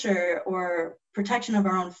culture or protection of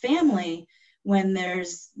our own family when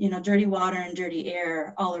there's, you know, dirty water and dirty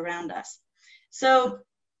air all around us. So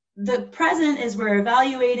the present is we're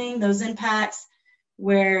evaluating those impacts,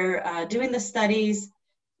 we're doing the studies.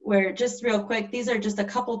 Where, just real quick, these are just a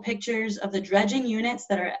couple pictures of the dredging units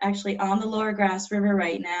that are actually on the Lower Grass River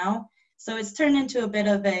right now. So it's turned into a bit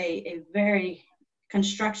of a very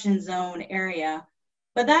construction zone area,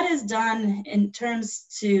 but that is done in terms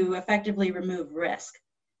to effectively remove risk.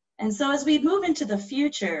 And so as we move into the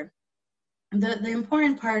future, the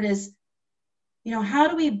important part is, you know, how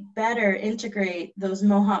do we better integrate those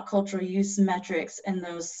Mohawk cultural use metrics and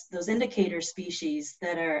those indicator species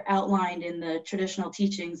that are outlined in the traditional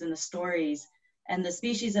teachings and the stories, and the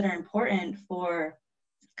species that are important for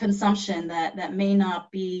consumption that may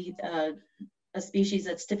not be a species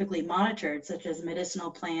that's typically monitored, such as medicinal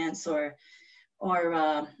plants or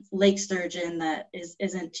lake sturgeon that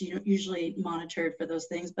isn't usually monitored for those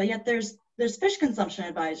things, but yet there's fish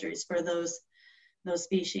consumption advisories for those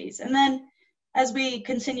species. And then as we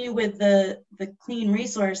continue with the clean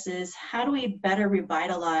resources, how do we better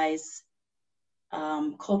revitalize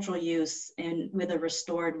cultural use with a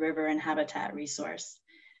restored river and habitat resource?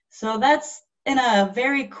 So that's, in a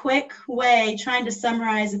very quick way, trying to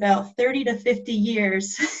summarize about 30 to 50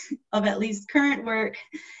 years of at least current work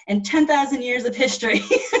and 10,000 years of history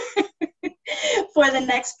for the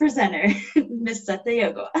next presenter, Ms.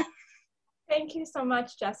 Satayogo. Thank you so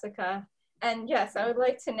much, Jessica. And yes, I would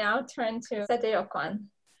like to now turn to Satayokwan.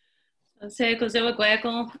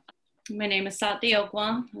 My name is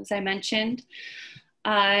Satayokwan, as I mentioned.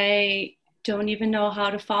 I don't even know how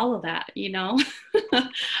to follow that, you know.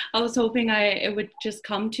 I was hoping it would just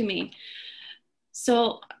come to me.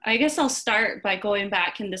 So I guess I'll start by going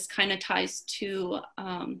back, and this kind of ties to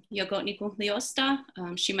Yogot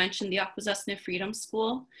Nikungliosta. She mentioned the Akwesasne Freedom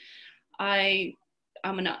School. I'm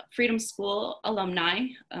a Freedom School alumni.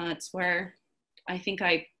 It's where I think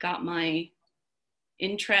I got my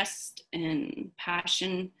interest and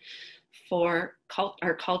passion for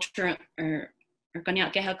our culture, or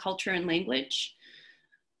Ganyakeha culture and language.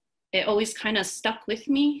 It always kind of stuck with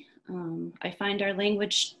me. I find our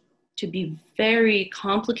language to be very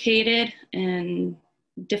complicated and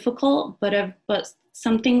difficult, but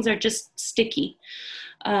some things are just sticky.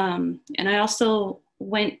 And I also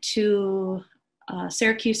went to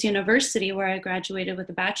Syracuse University, where I graduated with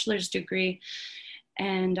a bachelor's degree.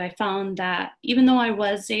 And I found that even though I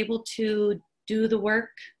was able to do the work,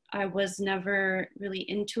 I was never really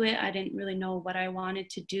into it. I didn't really know what I wanted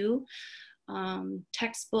to do.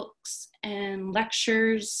 Textbooks and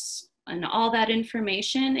lectures and all that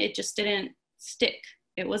information, it just didn't stick.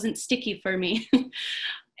 It wasn't sticky for me.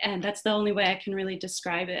 And that's the only way I can really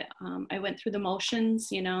describe it. I went through the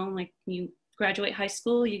motions, you know, like you graduate high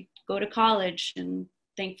school, you go to college, and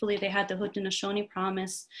thankfully they had the Haudenosaunee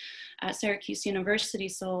promise at Syracuse University.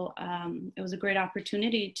 So it was a great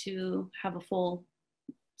opportunity to have a full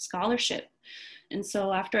scholarship. And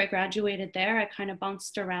so after I graduated there, I kind of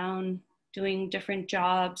bounced around doing different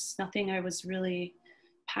jobs, nothing I was really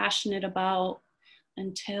passionate about,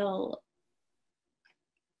 until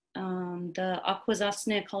the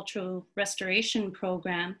Akwesasne Cultural Restoration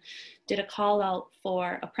Program did a call out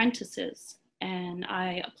for apprentices. And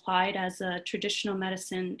I applied as a traditional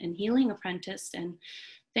medicine and healing apprentice, and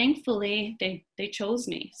thankfully they chose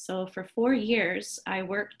me. So for 4 years, I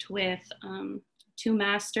worked with 2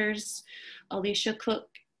 masters, Alicia Cook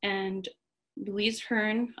and Louise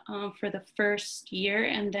Hearn, for the first year,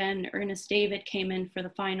 and then Ernest David came in for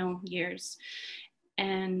the final years.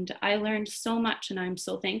 And I learned so much, and I'm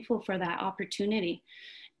so thankful for that opportunity.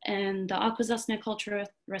 And the Akwesasne Cultural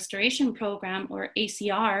Restoration Program, or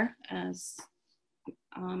ACR, as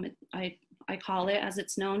I call it, as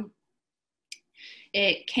it's known,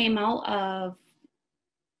 it came out of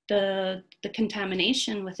the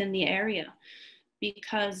contamination within the area.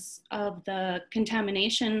 Because of the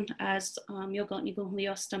contamination, as Yogot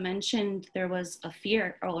Nikungliosta mentioned, there was a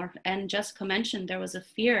fear, and Jessica mentioned, there was a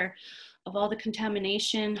fear of all the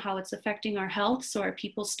contamination, how it's affecting our health. So our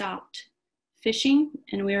people stopped fishing,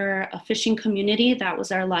 and we were a fishing community. That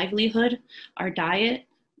was our livelihood. Our diet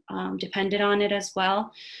depended on it as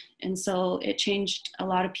well. And so it changed a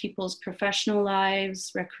lot of people's professional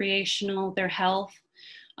lives, recreational, their health.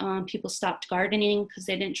 People stopped gardening because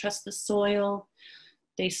they didn't trust the soil.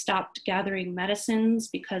 They stopped gathering medicines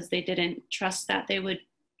because they didn't trust that they would,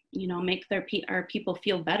 you know, make our people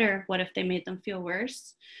feel better. What if they made them feel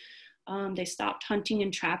worse? They stopped hunting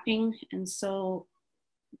and trapping. And so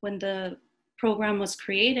when the program was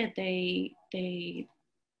created, they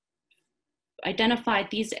identified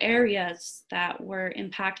these areas that were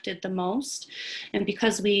impacted the most. And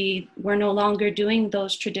because we were no longer doing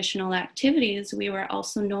those traditional activities, we were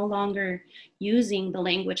also no longer using the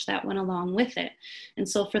language that went along with it. And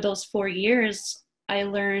so for those 4 years, I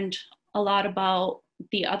learned a lot about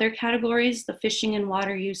the other categories, the fishing and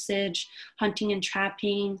water usage, hunting and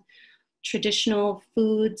trapping, traditional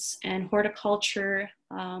foods and horticulture,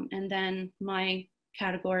 and then my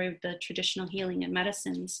category of the traditional healing and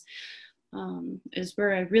medicines. Is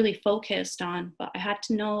where I really focused on, but I had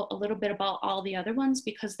to know a little bit about all the other ones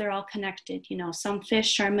because they're all connected. You know, some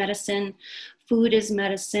fish are medicine, food is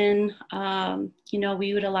medicine. You know, we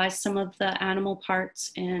utilize some of the animal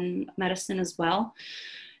parts in medicine as well.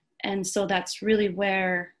 And so that's really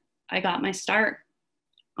where I got my start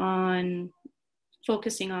on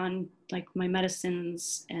focusing on like my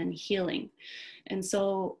medicines and healing. And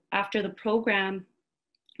so after the program,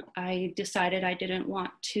 I decided I didn't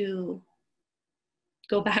want to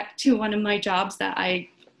go back to one of my jobs that I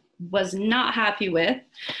was not happy with.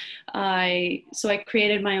 So I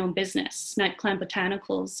created my own business, Night Clan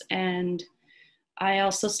Botanicals, and I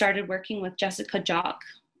also started working with Jessica Jock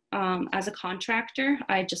as a contractor.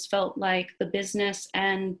 I just felt like the business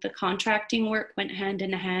and the contracting work went hand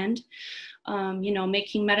in hand. You know,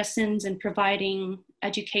 making medicines and providing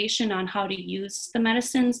education on how to use the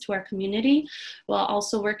medicines to our community, while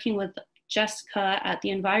also working with Jessica at the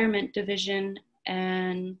Environment Division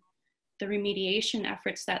and the remediation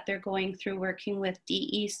efforts that they're going through, working with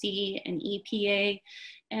DEC and EPA,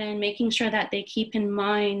 and making sure that they keep in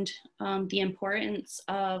mind the importance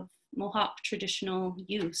of Mohawk traditional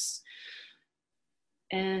use.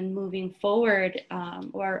 And moving forward,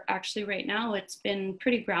 or actually right now, it's been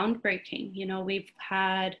pretty groundbreaking. You know, we've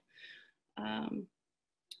had,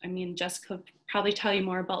 I mean, Jessica could probably tell you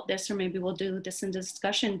more about this, or maybe we'll do this in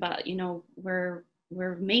discussion, but, you know, we're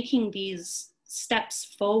making these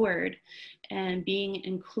steps forward and being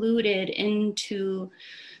included into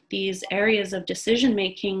these areas of decision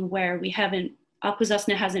making where we haven't,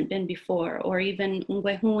 Akwesasne hasn't been before, or even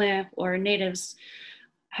Ungwehue or natives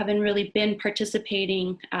haven't really been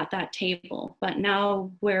participating at that table. But now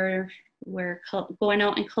we're going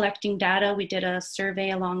out and collecting data. We did a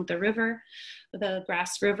survey along the river, the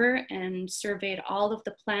Grass River, and surveyed all of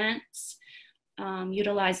the plants,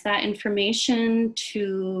 utilized that information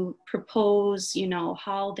to propose, you know,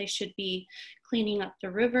 how they should be cleaning up the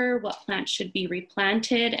river, what plants should be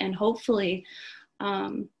replanted, and hopefully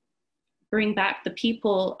bring back the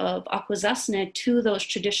people of Akwesasne to those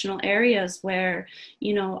traditional areas where,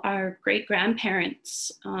 you know, our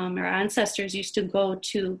great-grandparents, our ancestors used to go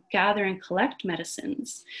to gather and collect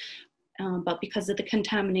medicines. But because of the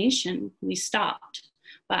contamination, we stopped.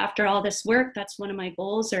 But after all this work, that's one of my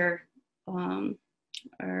goals, or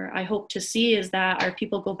I hope to see, is that our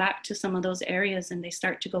people go back to some of those areas and they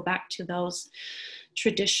start to go back to those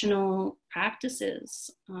traditional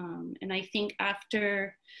practices. And I think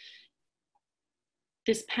after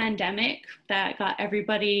this pandemic that got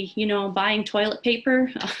everybody, you know, buying toilet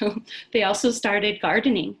paper, they also started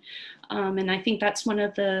gardening. And I think that's one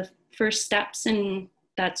of the first steps, and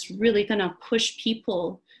that's really gonna push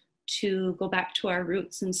people to go back to our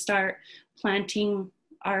roots and start planting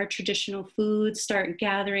our traditional foods, start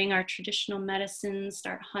gathering our traditional medicines,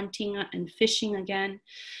 start hunting and fishing again.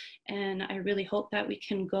 And I really hope that we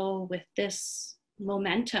can go with this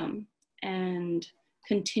momentum and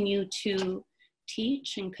continue to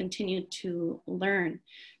teach and continue to learn.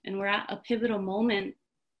 And we're at a pivotal moment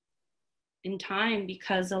in time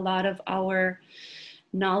because a lot of our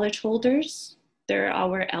knowledge holders, they're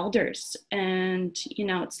our elders, and, you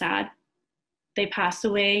know, it's sad. They pass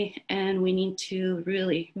away, and we need to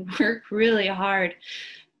really work really hard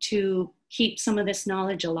to keep some of this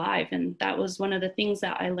knowledge alive. And that was one of the things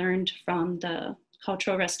that I learned from the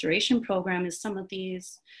cultural restoration program, is some of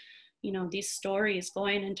these, you know, these stories,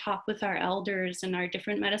 going and talk with our elders and our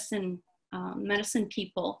different medicine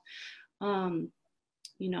people.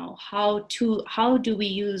 You know, how do we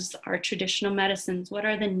use our traditional medicines? What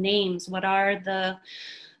are the names? What are the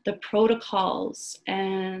protocols,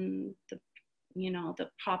 and the, you know, the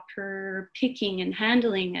proper picking and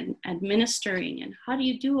handling and administering, and how do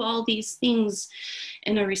you do all these things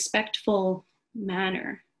in a respectful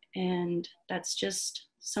manner? And that's just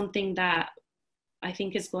something that I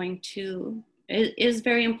think is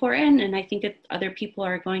very important. And I think other people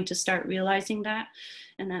are going to start realizing that,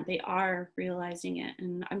 and that they are realizing it.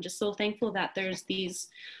 And I'm just so thankful that there's these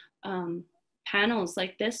panels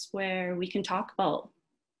like this where we can talk about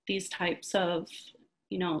these types of,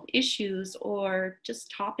 you know, issues or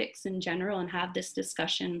just topics in general and have this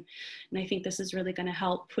discussion. And I think this is really going to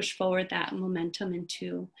help push forward that momentum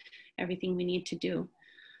into everything we need to do.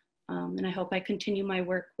 And I hope I continue my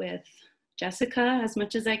work with Jessica as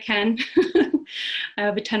much as I can. I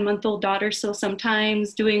have a 10-month-old daughter, so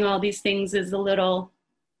sometimes doing all these things is a little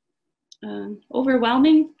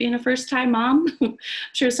overwhelming, being a first-time mom. I'm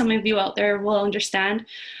sure some of you out there will understand.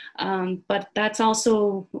 But that's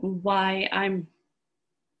also why I'm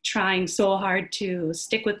trying so hard to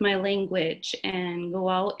stick with my language and go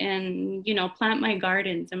out and, you know, plant my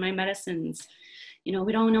gardens and my medicines. You know,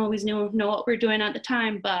 we don't always know what we're doing at the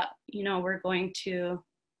time, but, you know, we're going to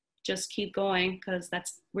just keep going, because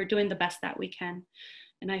we're doing the best that we can.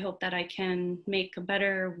 And I hope that I can make a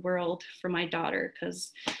better world for my daughter,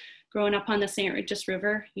 because growing up on the St. Regis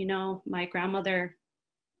River, you know, my grandmother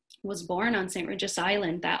was born on St. Regis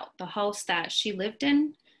Island. That the house that she lived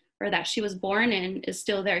in, or that she was born in, is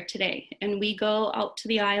still there today. And we go out to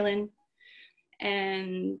the island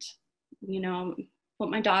and, you know,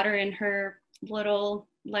 put my daughter in her little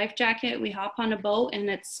life jacket. We hop on a boat, and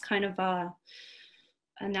it's kind of a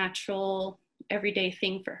natural everyday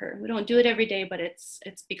thing for her. We don't do it every day, but it's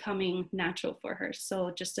becoming natural for her.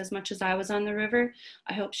 So just as much as I was on the river,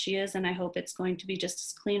 I hope she is, and I hope it's going to be just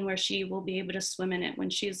as clean, where she will be able to swim in it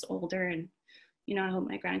when she's older. And, you know, I hope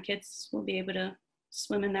my grandkids will be able to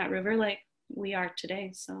swim in that river like we are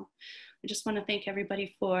today. So I just want to thank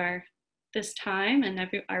everybody for this time, and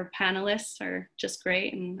our panelists are just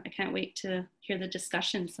great, and I can't wait to hear the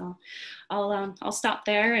discussion. So I'll stop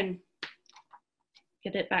there and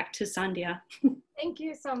give it back to Sandhya. Thank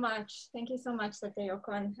you so much. Thank you so much,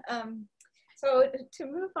 Satayokon. So to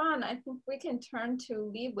move on, I think we can turn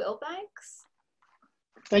to Lee Wilbanks.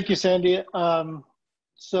 Thank you, Sandy.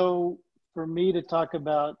 So for me to talk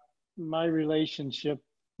about my relationship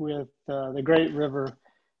with the Great River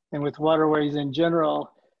and with waterways in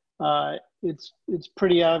general, it's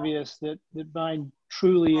pretty obvious that mine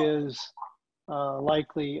truly is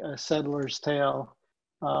likely a settler's tale,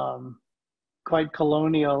 quite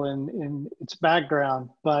colonial in its background.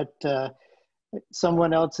 But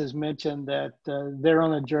someone else has mentioned that they're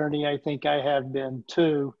on a journey. I think I have been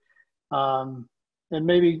too. And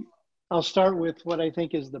maybe I'll start with what I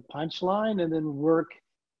think is the punchline and then work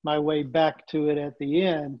my way back to it at the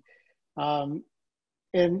end. And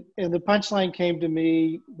the punchline came to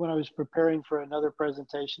me when I was preparing for another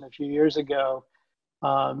presentation a few years ago.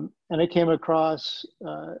 And I came across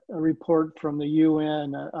a report from the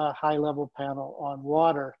UN, a high-level panel on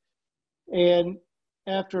water. And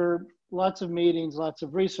after lots of meetings, lots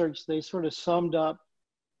of research, they sort of summed up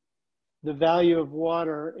the value of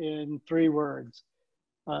water in 3 words.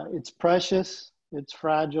 It's precious, it's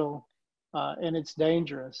fragile, and it's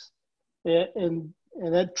dangerous. And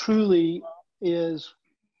that truly is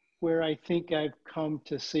where I think I've come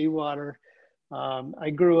to see water. I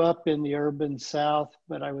grew up in the urban South,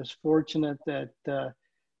 but I was fortunate that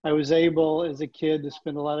I was able as a kid to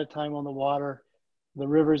spend a lot of time on the water, the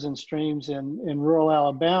rivers and streams in rural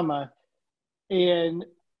Alabama. And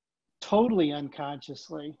totally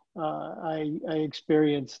unconsciously, I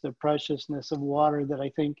experienced the preciousness of water that I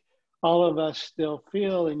think all of us still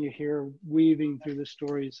feel, and you hear weaving through the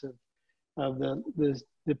stories of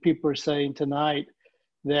the people are saying tonight,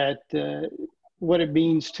 that what it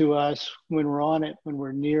means to us when we're on it, when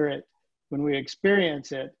we're near it, when we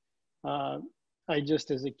experience it. I just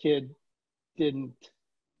as a kid it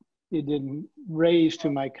didn't raise to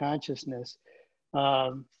my consciousness.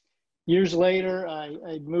 Years later,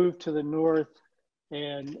 I moved to the North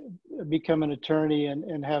and become an attorney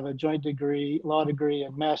and have a joint degree, law degree,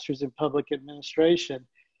 and master's in public administration.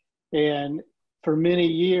 And for many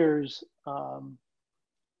years,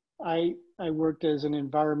 I worked as an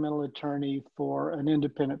environmental attorney for an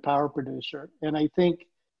independent power producer. And I think,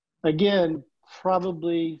 again,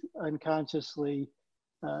 probably unconsciously,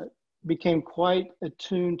 became quite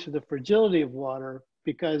attuned to the fragility of water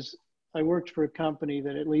because I worked for a company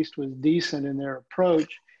that at least was decent in their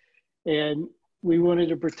approach, and we wanted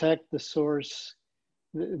to protect the source,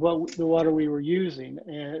 the water we were using,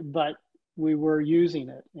 but we were using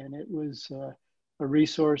it, and it was a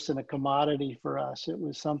resource and a commodity for us. It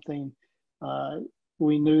was something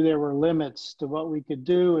we knew there were limits to what we could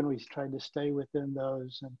do, and we tried to stay within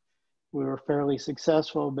those, and we were fairly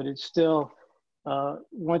successful, but it still,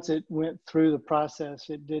 once it went through the process,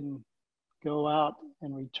 it didn't go out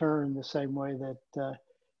and return the same way that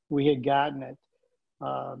we had gotten it.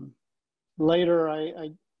 Later, I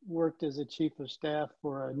worked as a chief of staff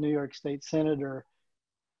for a New York State senator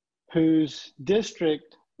whose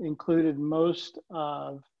district included most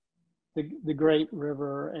of the Great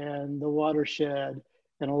River and the watershed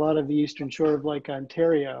and a lot of the eastern shore of Lake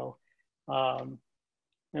Ontario.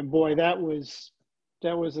 And boy, that was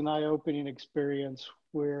an eye-opening experience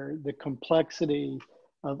where the complexity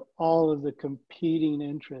of all of the competing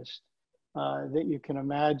interests that you can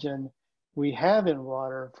imagine we have in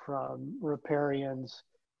water, from riparians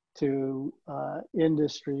to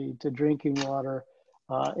industry to drinking water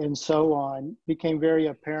and so on, became very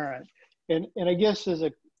apparent. And I guess as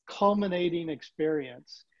a culminating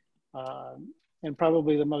experience, and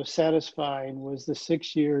probably the most satisfying, was the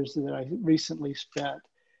 6 years that I recently spent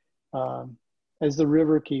as the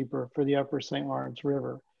river keeper for the Upper St. Lawrence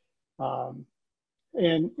River.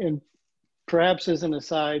 And perhaps as an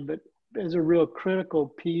aside, but as a real critical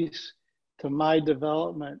piece to my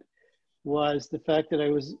development, was the fact that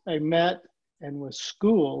I met and was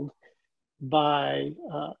schooled by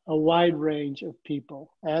a wide range of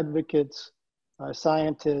people, advocates,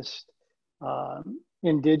 scientists,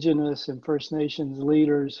 Indigenous and First Nations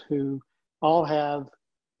leaders who all have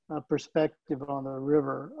a perspective on the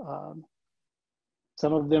river.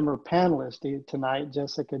 Some of them are panelists tonight: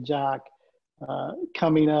 Jessica Jock,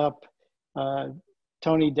 coming up,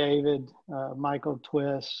 Tony David, Michael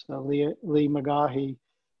Twist, Lee McGaughy,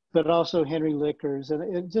 but also Henry Lickers,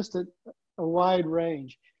 and just a wide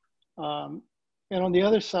range. And on the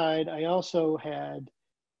other side, I also had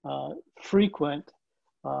frequent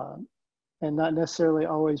and not necessarily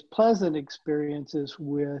always pleasant experiences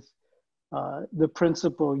with the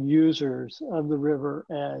principal users of the river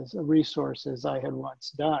as a resource, as I had once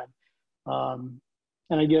done. And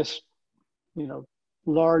I guess,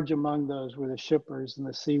 large among those were the shippers and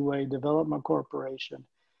the Seaway Development Corporation,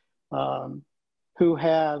 who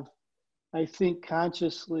have, I think,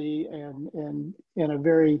 consciously and in a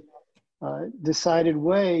very decided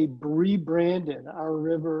way, rebranded our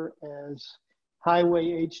river as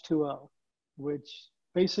Highway H2O, which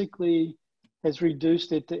basically has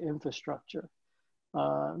reduced it to infrastructure.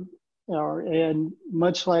 And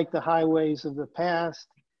much like the highways of the past,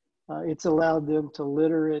 it's allowed them to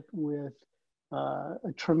litter it with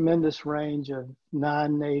a tremendous range of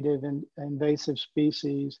non-native and invasive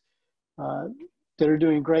species that are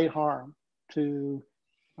doing great harm to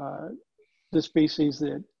the species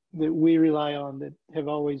that we rely on, that have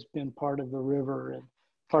always been part of the river and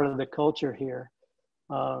part of the culture here.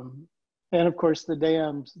 And of course, the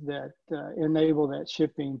dams that enable that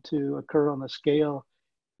shipping to occur on the scale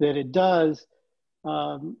that it does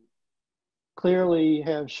clearly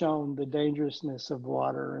have shown the dangerousness of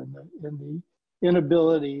water and the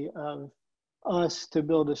inability of us to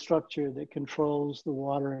build a structure that controls the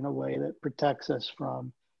water in a way that protects us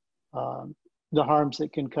from the harms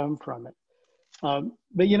that can come from it.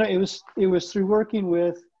 But you know, it was through working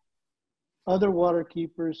with other water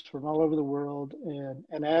keepers from all over the world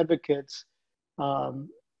and advocates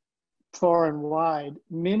far and wide,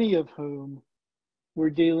 many of whom were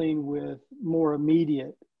dealing with more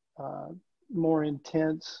immediate, more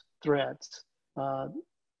intense threats,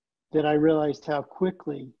 that I realized how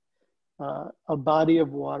quickly a body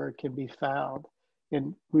of water can be fouled.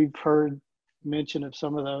 And we've heard mention of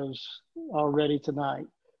some of those already tonight.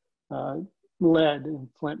 Lead in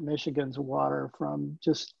Flint, Michigan's water from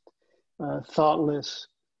just thoughtless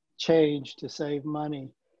change to save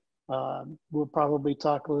money. We'll probably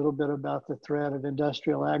talk a little bit about the threat of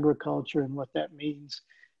industrial agriculture and what that means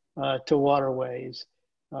to waterways.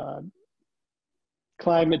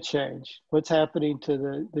 Climate change, what's happening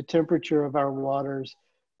to the temperature of our waters,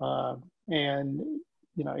 and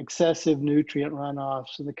you know, excessive nutrient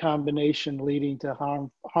runoffs and the combination leading to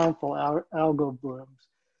harmful algal blooms.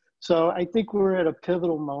 So I think we're at a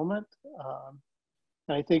pivotal moment.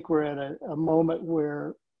 I think we're at a moment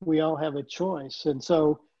where we all have a choice. And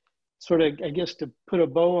so sort of, I guess, to put a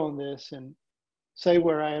bow on this and say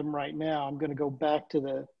where I am right now, I'm going to go back to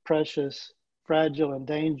the precious, fragile, and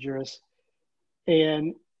dangerous.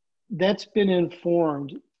 And that's been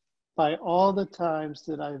informed by all the times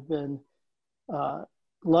that I've been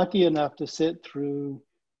lucky enough to sit through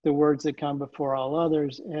the words that come before all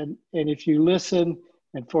others. And if you listen,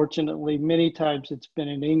 and fortunately, many times it's been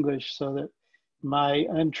in English so that my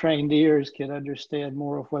untrained ears can understand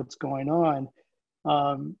more of what's going on.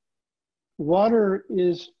 Water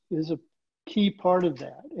is a key part of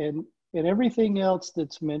that. And everything else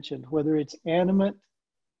that's mentioned, whether it's animate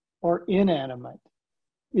or inanimate,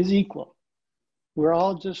 is equal. We're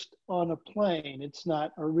all just on a plane. It's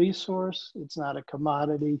not a resource. It's not a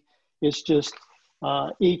commodity. It's just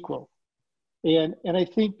equal. And I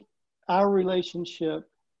think our relationship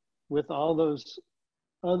with all those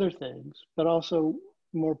other things, but also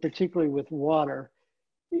more particularly with water,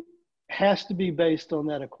 has to be based on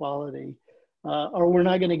that equality, or we're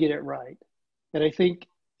not going to get it right. And I think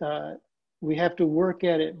we have to work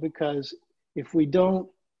at it, because if we don't,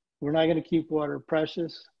 we're not going to keep water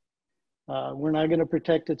precious. We're not going to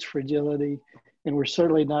protect its fragility, and we're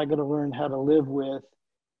certainly not going to learn how to live with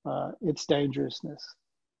its dangerousness.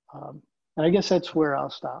 And I guess that's where I'll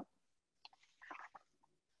stop.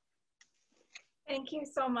 Thank you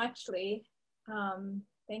so much, Lee.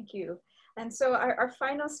 Thank you. And so our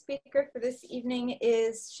final speaker for this evening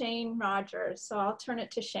is Shane Rogers. So I'll turn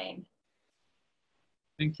it to Shane.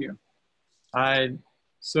 Thank you.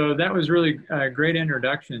 So that was really a great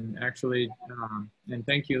introduction, actually. And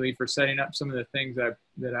thank you, Lee, for setting up some of the things that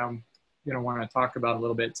I'm going to want to talk about a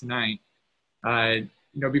little bit tonight.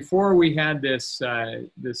 You know, before we had this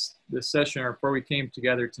session, or before we came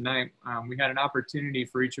together tonight, we had an opportunity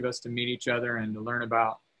for each of us to meet each other and to learn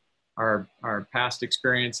about our past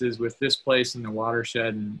experiences with this place in the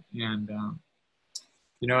watershed. And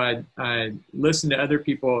you know, I listened to other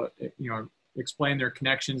people, you know, explain their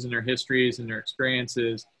connections and their histories and their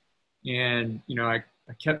experiences. And, you know, I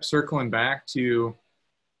kept circling back to,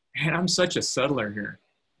 man, I'm such a settler here.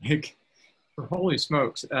 Like, holy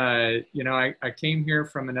smokes. You know, I came here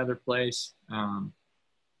from another place.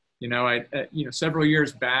 You know, you know, several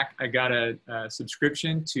years back, I got a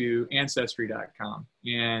subscription to Ancestry.com.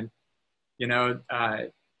 And, you know,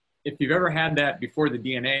 if you've ever had that before the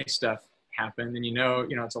DNA stuff happened, then you know,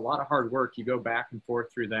 it's a lot of hard work. You go back and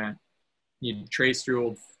forth through that. You trace through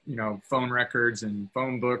old, you know, phone records and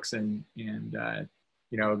phone books and you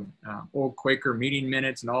know, old Quaker meeting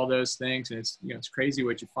minutes and all those things. And it's, you know, it's crazy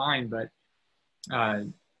what you find. But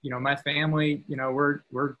you know, my family, you know,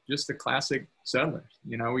 we're just the classic settlers.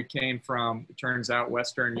 You know, we came from, it turns out,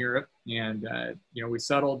 Western Europe, and you know, we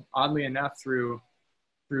settled, oddly enough, through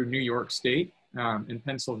New York State, in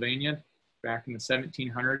Pennsylvania, back in the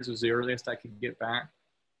 1700s was the earliest I could get back.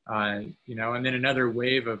 You know, and then another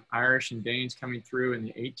wave of Irish and Danes coming through in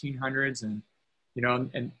the 1800s, and you know,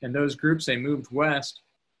 and those groups, they moved west,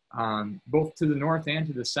 both to the north and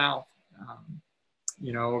to the south.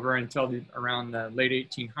 You know, over until around the late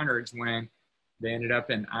 1800s, when they ended up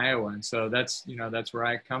in Iowa. And so that's, you know, that's where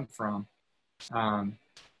I come from.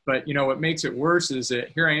 But, you know, what makes it worse is that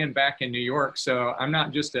here I am back in New York. So I'm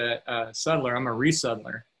not just a settler, I'm a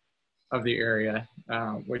resettler of the area,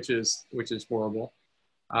 which is horrible.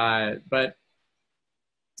 But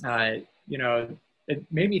you know, it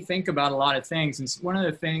made me think about a lot of things. And one of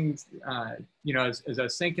the things, you know, as I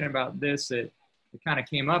was thinking about this, it kind of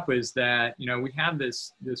came up is that, you know, we have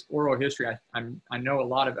this oral history. I know a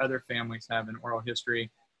lot of other families have an oral history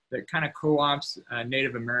that kind of co-opts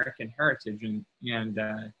Native American heritage, and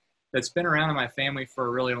that's been around in my family for a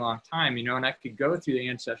really long time, you know, and I could go through the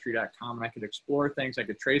ancestry.com and I could explore things. I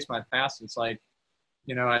could trace my past. It's like,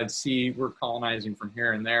 you know, I'd see we're colonizing from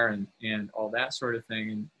here and there and all that sort of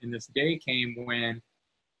thing. And this day came when,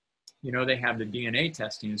 you know, they have the DNA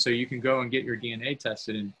testing. And so you can go and get your DNA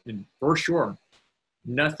tested, and for sure,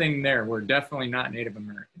 nothing there. We're definitely not Native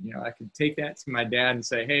American. You know, I could take that to my dad and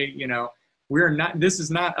say, hey, you know, we're not, this is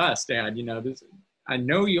not us, Dad. You know, this, I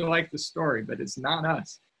know you like the story, but it's not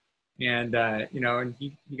us. And, you know, and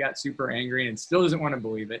he got super angry and still doesn't want to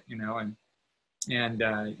believe it, you know, and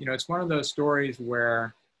you know, it's one of those stories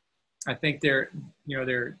where I think there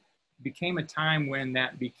became a time when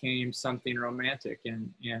that became something romantic,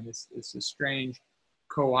 and it's a strange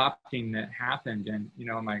co-opting that happened. And, you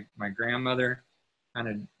know, my grandmother kind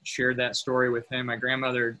of shared that story with him. My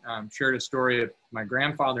grandmother shared a story of my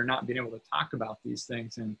grandfather not being able to talk about these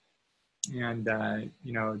things. And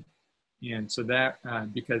you know, and so that,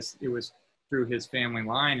 because it was through his family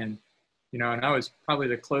line, and, you know, and I was probably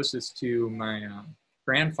the closest to my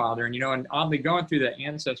grandfather. And, you know, and oddly, going through the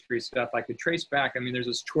ancestry stuff, I could trace back. I mean, there's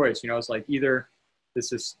this choice, you know, it's like either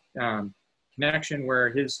this is connection where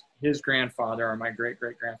his grandfather or my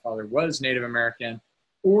great-great-grandfather was Native American,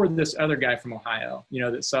 or this other guy from Ohio, you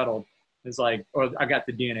know, that settled. Is like, oh, I got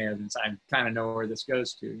the DNA evidence. I kind of know where this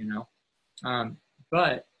goes to, you know.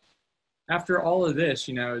 But after all of this,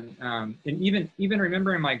 you know, and even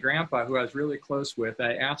remembering my grandpa, who I was really close with,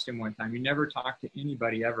 I asked him one time, he never talked to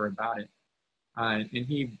anybody ever about it. And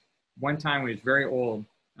he, one time when he was very old,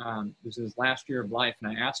 this was his last year of life,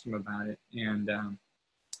 and I asked him about it. And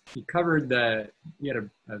he had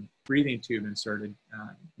a breathing tube inserted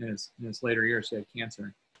in his later years. He had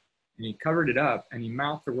cancer. And he covered it up, and he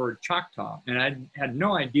mouthed the word Choctaw. And I had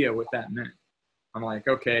no idea what that meant. I'm like,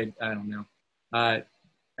 okay, I don't know.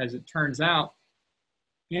 As it turns out,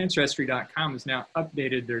 Ancestry.com has now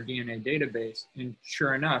updated their DNA database, and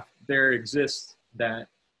sure enough, there exists that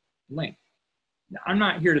link. Now, I'm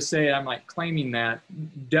not here to say I'm like claiming that.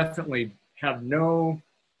 Definitely have no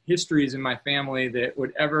histories in my family that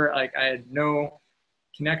would ever, like, I had no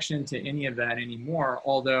connection to any of that anymore.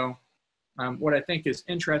 Although what I think is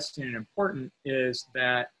interesting and important is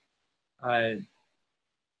that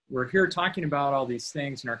we're here talking about all these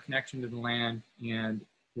things and our connection to the land, and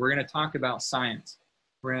we're going to talk about science.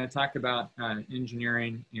 We're going to talk about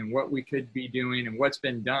engineering and what we could be doing and what's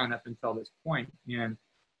been done up until this point. And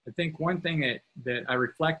I think one thing that I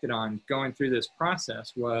reflected on going through this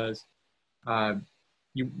process was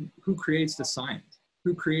who creates the science?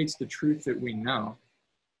 Who creates the truth that we know?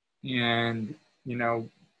 And, you know,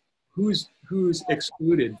 who's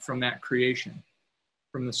excluded from that creation,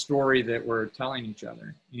 from the story that we're telling each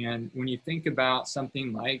other? And when you think about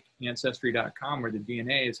something like Ancestry.com, where the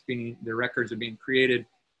DNA is the records are being created,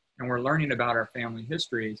 and we're learning about our family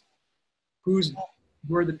histories, who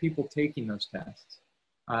are the people taking those tests?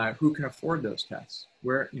 Who can afford those tests?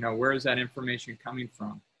 Where is that information coming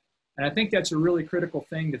from? And I think that's a really critical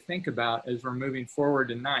thing to think about as we're moving forward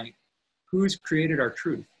tonight. Who's created our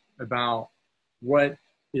truth about what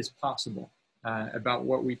is possible, about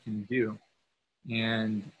what we can do?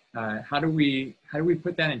 And how do we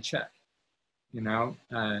put that in check? You know,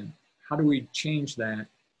 how do we change that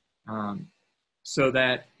so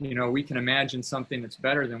that, you know, we can imagine something that's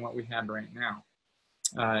better than what we have right now?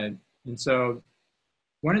 And so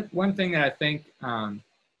one thing that I think,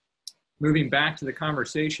 moving back to the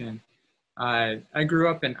conversation, I grew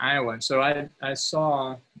up in Iowa, and so I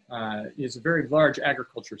saw it's a very large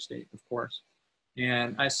agriculture state, of course.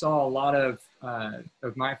 And I saw a lot of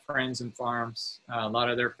my friends and farms, a lot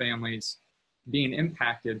of their families being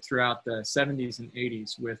impacted throughout the 70s and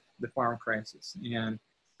 80s with the farm crisis. And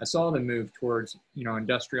I saw the move towards,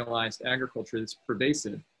 industrialized agriculture that's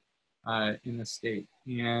pervasive in the state.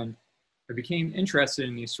 And I became interested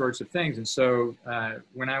in these sorts of things. And so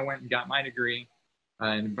when I went and got my degree in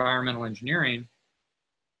environmental engineering,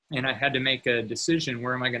 and I had to make a decision,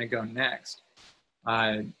 where am I going to go next?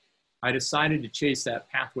 I decided to chase that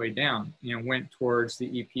pathway down and went towards the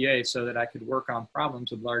EPA so that I could work on problems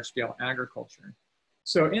with large-scale agriculture.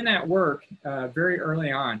 So in that work, very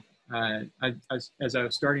early on, as I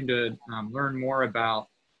was starting to learn more about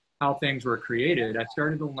how things were created, I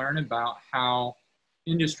started to learn about how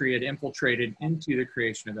industry had infiltrated into the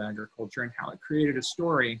creation of agriculture and how it created a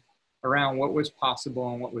story around what was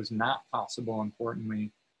possible and what was not possible, importantly,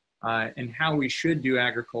 and how we should do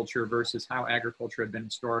agriculture versus how agriculture had been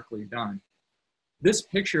historically done. This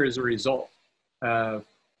picture is a result of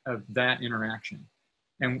that interaction.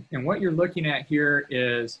 And what you're looking at here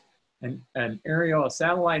is an aerial, a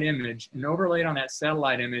satellite image, and overlaid on that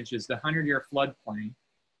satellite image is the 100-year floodplain.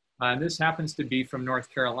 This happens to be from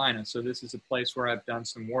North Carolina, so this is a place where I've done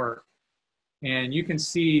some work. And you can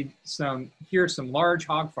see some large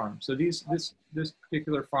hog farms. So this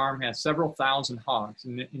particular farm has several thousand hogs,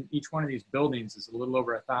 and in each one of these buildings is a little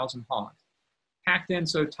over 1,000 hogs, packed in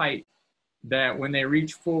so tight that when they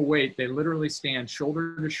reach full weight, they literally stand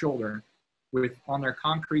shoulder to shoulder on their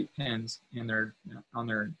concrete pins and on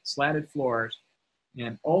their slatted floors,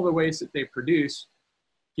 and all the waste that they produce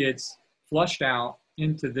gets flushed out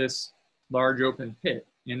into this large open pit.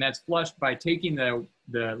 And that's flushed by taking the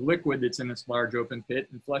liquid that's in this large open pit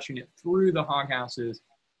and flushing it through the hog houses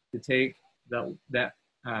to take that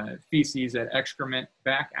feces, that excrement,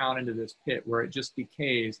 back out into this pit where it just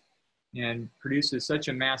decays and produces such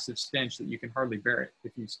a massive stench that you can hardly bear it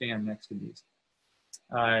if you stand next to these.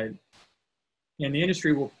 And the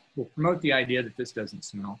industry will promote the idea that this doesn't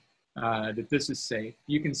smell, that this is safe.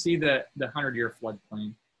 You can see the 100-year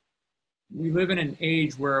floodplain. We live in an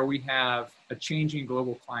age where we have a changing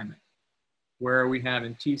global climate, where we have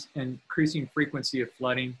increasing frequency of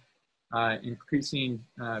flooding, increasing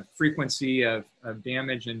frequency of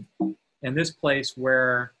damage. And in this place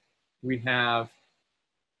where we have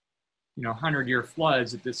 100-year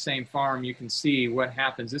floods at this same farm, you can see what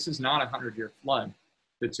happens. This is not a 100-year flood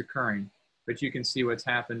that's occurring, but you can see what's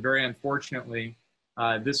happened. Very unfortunately,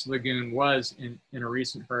 this lagoon was in a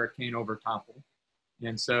recent hurricane overtoppled.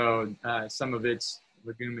 And so some of its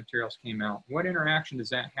lagoon materials came out. What interaction does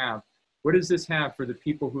that have? What does this have for the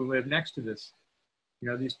people who live next to this?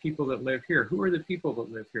 These people that live here. Who are the people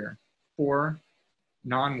that live here? Poor,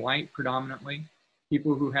 non-white predominantly,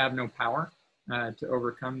 people who have no power to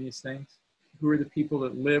overcome these things. Who are the people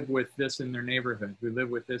that live with this in their neighborhood, who live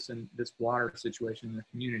with this in this water situation in their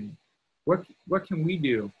community? What can we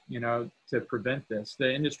do, to prevent this?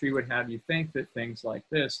 The industry would have you think that things like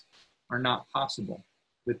this are not possible,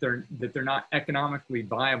 that they're not economically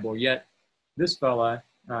viable. Yet this fella,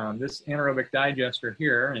 this anaerobic digester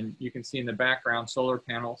here, and you can see in the background solar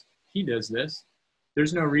panels, he does this.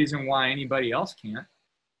 There's no reason why anybody else can't.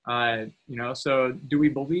 So do we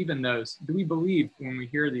believe in those? Do we believe when we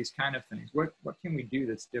hear these kind of things? What can we do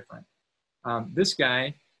that's different? This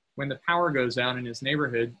guy, when the power goes out in his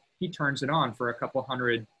neighborhood, he turns it on for a couple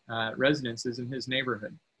hundred residences in his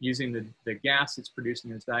neighborhood, using the gas that's produced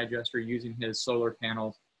in his digester, using his solar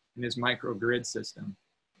panels and his microgrid system.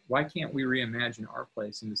 Why can't we reimagine our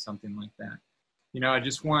place into something like that? I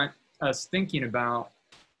just want us thinking about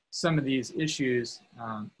some of these issues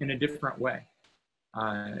in a different way.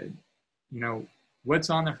 What's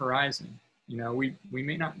on the horizon? We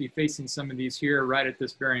may not be facing some of these here right at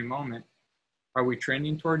this very moment. Are we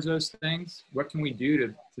trending towards those things? What can we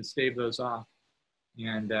do to stave those off?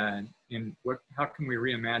 And how can we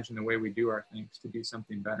reimagine the way we do our things to do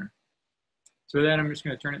something better? So with that, I'm just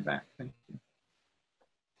going to turn it back. Thank you.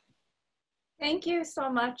 Thank you so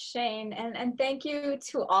much, Shane. And thank you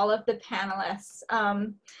to all of the panelists.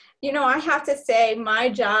 I have to say my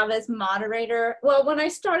job as moderator, well, when I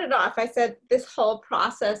started off, I said this whole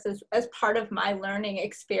process is as part of my learning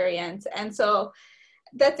experience. And so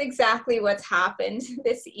that's exactly what's happened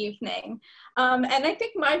this evening. And I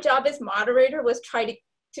think my job as moderator was try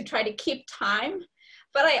to keep time,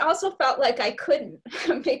 but I also felt like I couldn't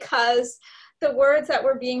because the words that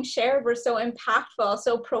were being shared were so impactful,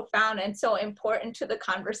 so profound, and so important to the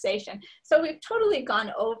conversation. So we've totally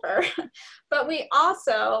gone over, but we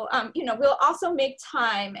also, we'll also make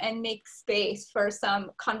time and make space for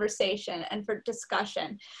some conversation and for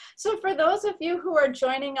discussion. So for those of you who are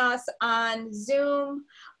joining us on Zoom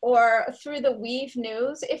or through the Weave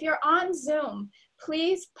News, if you're on Zoom,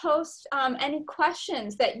 Please post any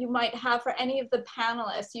questions that you might have for any of the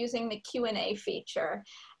panelists using the Q&A feature.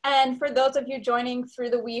 And for those of you joining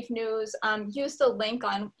through the Weave News, use the link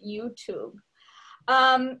on YouTube.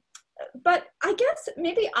 But I guess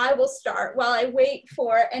maybe I will start while I wait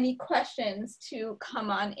for any questions to come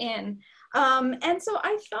on in. And so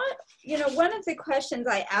I thought, you know, one of the questions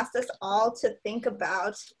I asked us all to think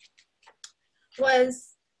about was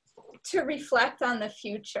to reflect on the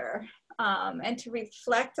future, and to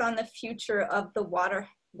reflect on the future of the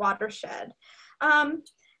watershed. And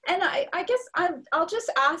I guess I'll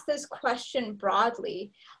just ask this question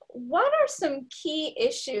broadly. What are some key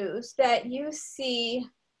issues that you see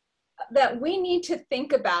that we need to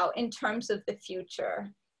think about in terms of the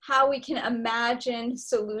future? How we can imagine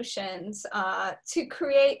solutions to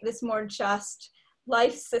create this more just,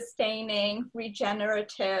 life-sustaining,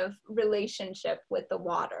 regenerative relationship with the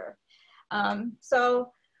water?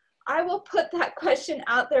 So I will put that question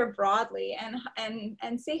out there broadly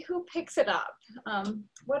and see who picks it up.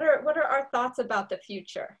 What are our thoughts about the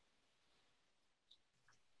future?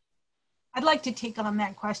 I'd like to take on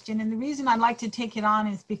that question. And the reason I'd like to take it on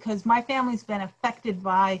is because my family's been affected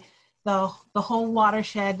by the whole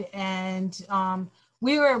watershed. And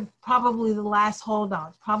we were probably the last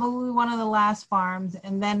holdouts, probably one of the last farms.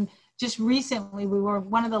 And then just recently, we were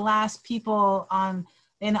one of the last people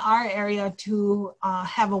in our area to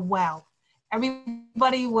have a well.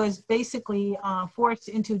 Everybody was basically forced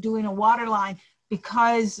into doing a water line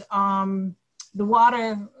because the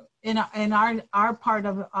water in our part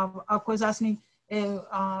of Haudenosaunee,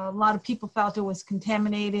 a lot of people felt it was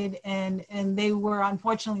contaminated, and they were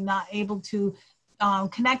unfortunately not able to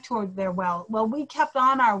connect toward their well. Well, we kept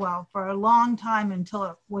on our well for a long time until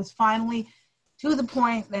it was finally to the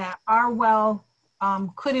point that our well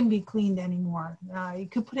couldn't be cleaned anymore. You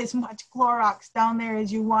could put as much Clorox down there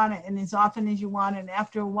as you wanted and as often as you wanted, and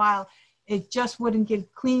after a while, it just wouldn't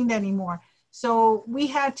get cleaned anymore. So we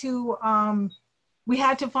had to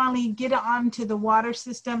finally get onto the water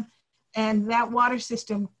system, and that water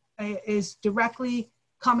system is directly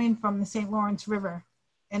coming from the St. Lawrence River.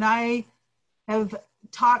 And I have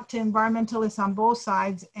talked to environmentalists on both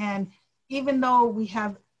sides, and even though we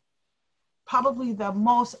have probably the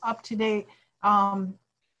most up-to-date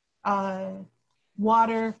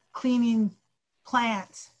water cleaning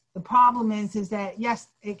plants, the problem is that yes,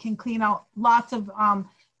 it can clean out lots of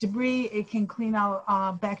debris, it can clean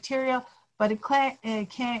out bacteria, but it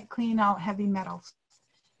can't clean out heavy metals.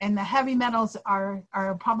 And the heavy metals are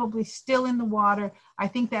probably still in the water. I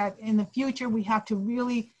think that in the future, we have to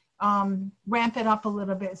really ramp it up a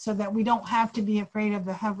little bit so that we don't have to be afraid of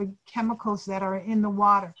the heavy chemicals that are in the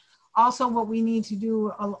water. Also, what we need to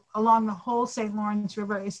do along the whole St. Lawrence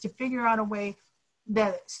River is to figure out a way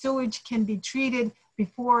that sewage can be treated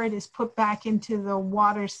before it is put back into the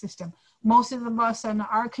water system. Most of us in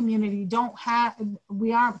our community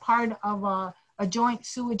we aren't part of a joint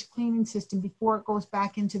sewage cleaning system before it goes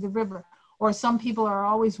back into the river. Or some people are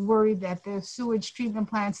always worried that the sewage treatment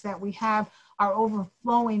plants that we have are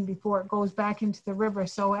overflowing before it goes back into the river.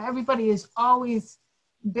 So everybody is always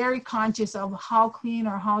very conscious of how clean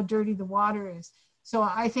or how dirty the water is. So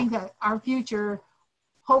I think that our future,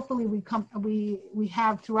 hopefully we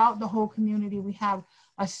have throughout the whole community, we have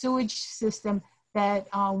a sewage system that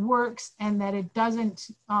works and that it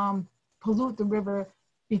doesn't pollute the river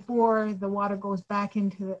before the water goes back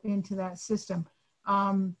into that system.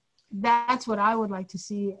 That's what I would like to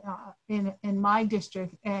see in my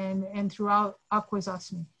district and throughout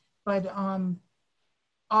Haudenosaunee. But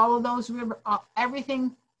all of those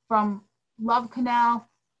everything from Love Canal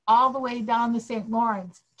all the way down to St.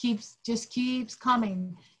 Lawrence just keeps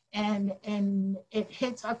coming, and it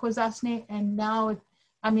hits Haudenosaunee, and now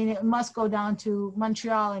it must go down to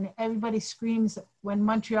Montreal, and everybody screams when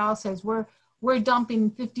Montreal says we're dumping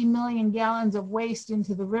 50 million gallons of waste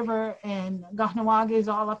into the river, and Haudenosaunee is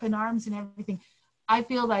all up in arms and everything. I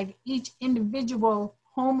feel like each individual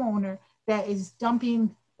homeowner that is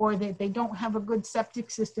dumping, or that they don't have a good septic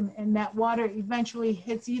system, and that water eventually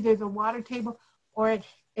hits either the water table or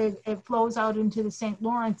it flows out into the St.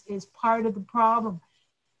 Lawrence, is part of the problem.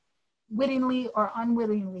 Wittingly or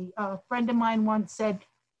unwittingly, a friend of mine once said,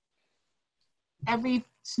 every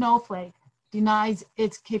snowflake denies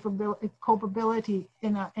its culpability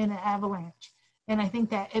in an avalanche. And I think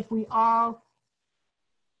that if we all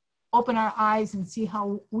open our eyes and see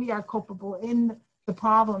how we are culpable in the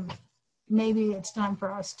problem, maybe it's time for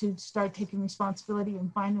us to start taking responsibility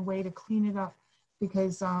and find a way to clean it up,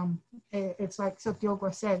 because it's like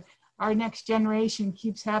Satyogwa said, our next generation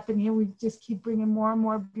keeps happening, and we just keep bringing more and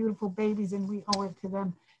more beautiful babies, and we owe it to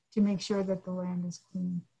them to make sure that the land is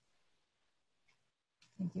clean.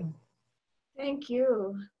 Thank you. Thank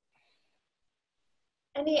you.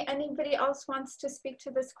 Anybody else wants to speak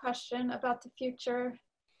to this question about the future?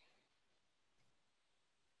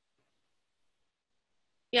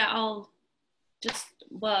 Yeah, I'll just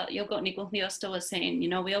what Yogo Nikoliosta was saying, you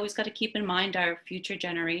know, we always got to keep in mind our future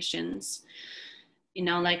generations. You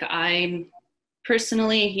know, like I'm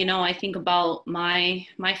personally, you know, I think about my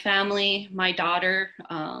family, my daughter.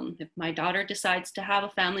 If my daughter decides to have a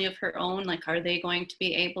family of her own, like, are they going to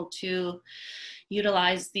be able to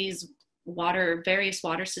utilize these various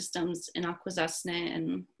water systems in Akwesasne,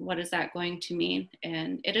 and what is that going to mean?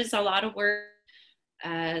 And it is a lot of work.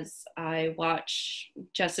 As I watch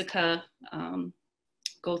Jessica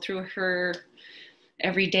go through her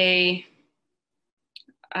everyday,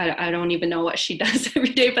 I don't even know what she does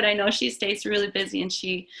every day, but I know she stays really busy and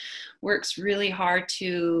she works really hard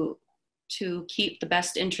to keep the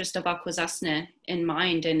best interest of Akwesasne in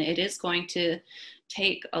mind. And it is going to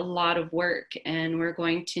take a lot of work, and we're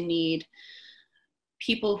going to need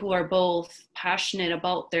people who are both passionate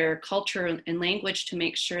about their culture and language to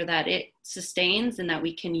make sure that it sustains and that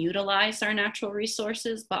we can utilize our natural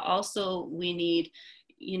resources, but also we need,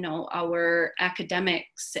 you know, our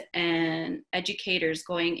academics and educators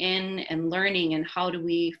going in and learning and how do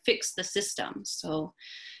we fix the system. So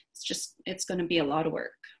it's going to be a lot of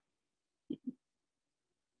work.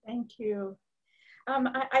 Thank you.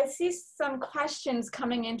 I see some questions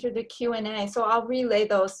coming into the Q&A, so I'll relay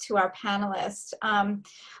those to our panelists.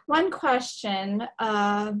 One question,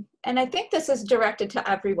 and I think this is directed to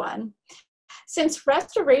everyone. Since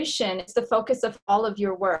restoration is the focus of all of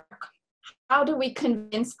your work, how do we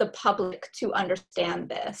convince the public to understand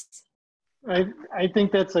this? I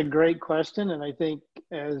think that's a great question, and I think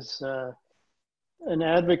as an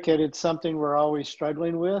advocate, it's something we're always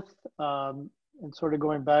struggling with. And sort of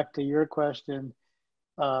going back to your question,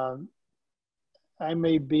 I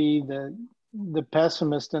may be the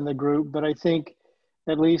pessimist in the group, but I think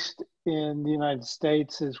at least in the United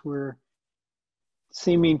States, as we're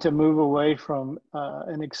seeming to move away from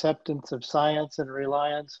an acceptance of science and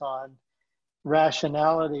reliance on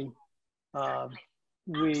rationality,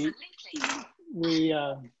 we're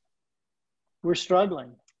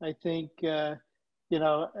struggling. I think, you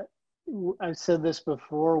know, I've said this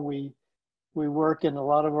before, we work in a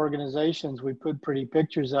lot of organizations, we put pretty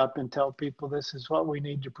pictures up and tell people this is what we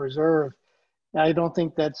need to preserve. I don't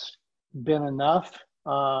think that's been enough.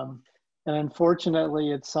 And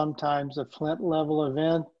unfortunately, it's sometimes a Flint level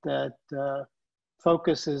event that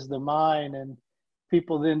focuses the mind, and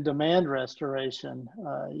people then demand restoration.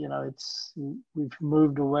 You know, we've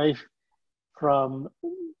moved away from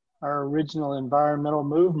our original environmental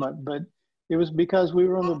movement, but it was because we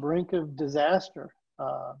were on the brink of disaster.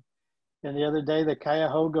 And the other day, the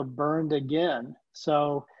Cuyahoga burned again.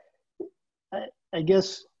 So I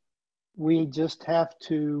guess we just have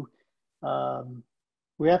to,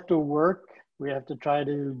 we have to work. We have to try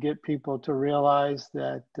to get people to realize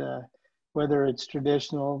that whether it's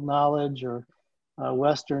traditional knowledge or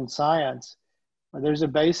Western science, there's a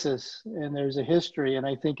basis and there's a history. And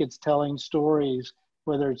I think it's telling stories,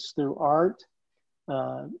 whether it's through art,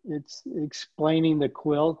 it's explaining the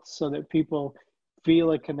quilt so that people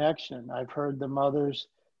feel a connection. I've heard the mothers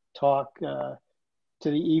talk to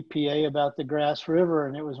the EPA about the Grass River,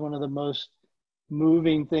 and it was one of the most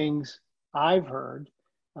moving things I've heard.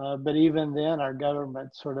 But even then, our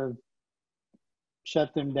government sort of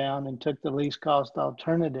shut them down and took the least cost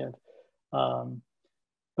alternative.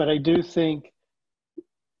 But I do think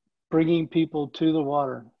bringing people to the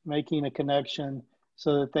water, making a connection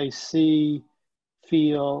so that they see,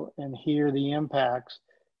 feel, and hear the impacts.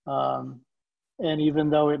 And even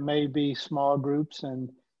though it may be small groups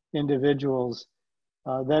and individuals,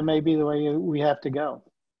 that may be the way we have to go.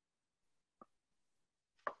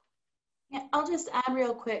 Yeah, I'll just add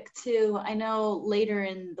real quick too. I know later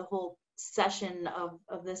in the whole session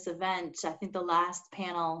of this event, I think the last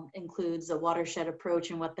panel includes a watershed approach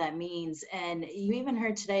and what that means. And you even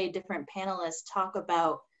heard today different panelists talk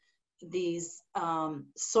about these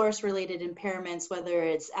source-related impairments, whether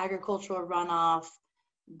it's agricultural runoff,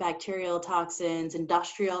 bacterial toxins,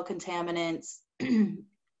 industrial contaminants,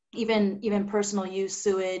 even personal use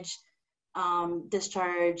sewage,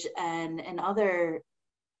 discharge, and other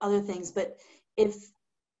things. But if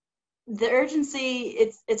the urgency,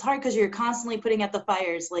 it's hard because you're constantly putting out the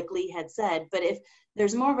fires, like Lee had said. But if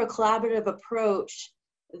there's more of a collaborative approach,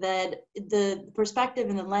 that the perspective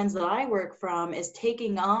and the lens that I work from is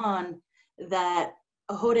taking on that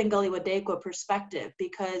Haudenosaunee perspective,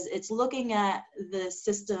 because it's looking at the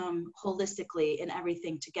system holistically and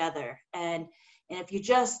everything together. And And if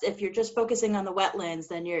you're just focusing on the wetlands,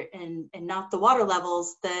 then and not the water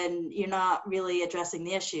levels, then you're not really addressing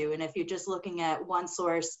the issue. And if you're just looking at one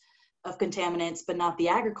source of contaminants, but not the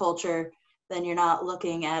agriculture, then you're not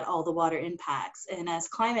looking at all the water impacts. And as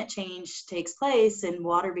climate change takes place and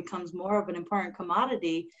water becomes more of an important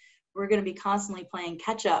commodity, we're going to be constantly playing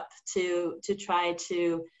catch up to try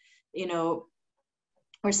to, you know,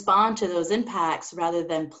 respond to those impacts rather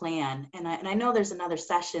than plan. And I know there's another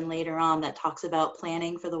session later on that talks about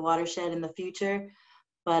planning for the watershed in the future.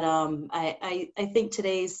 But I think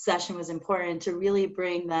today's session was important to really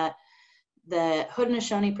bring that the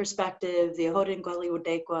Haudenosaunee perspective, the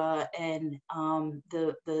Haudenosaunee and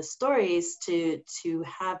the stories to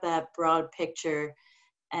have that broad picture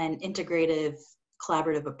and integrative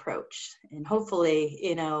collaborative approach. And hopefully,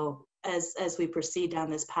 you know, as we proceed down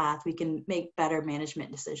this path, we can make better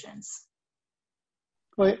management decisions.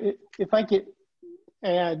 Well, if I could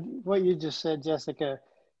add what you just said, Jessica,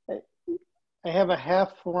 I have a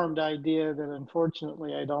half-formed idea that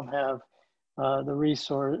unfortunately I don't have the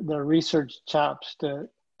research chops to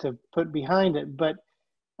put behind it. But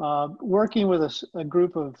working with a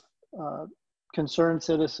group of concerned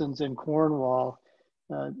citizens in Cornwall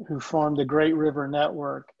who formed the Great River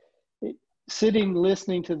Network, sitting,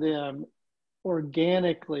 listening to them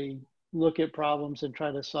organically look at problems and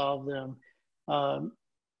try to solve them,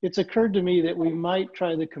 it's occurred to me that we might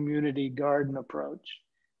try the community garden approach.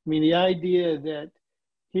 I mean, the idea that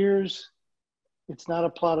it's not a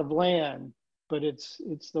plot of land, but it's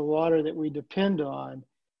the water that we depend on,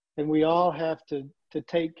 and we all have to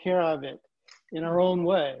take care of it in our own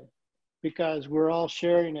way, because we're all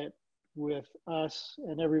sharing it with us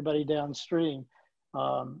and everybody downstream.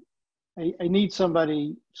 I need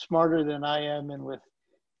somebody smarter than I am and with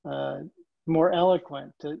more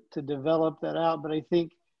eloquent to develop that out. But I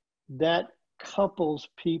think that couples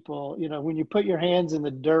people, you know, when you put your hands in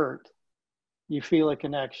the dirt, you feel a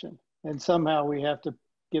connection. And somehow we have to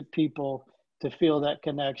get people to feel that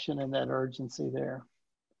connection and that urgency there.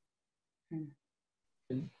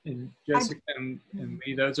 And Jessica and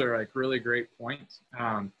Lee, those are like really great points.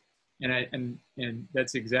 And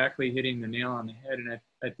that's exactly hitting the nail on the head. And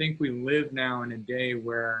I think we live now in a day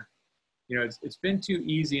where, you know, it's been too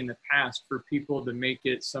easy in the past for people to make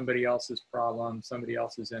it somebody else's problem, somebody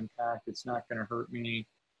else's impact. It's not going to hurt me.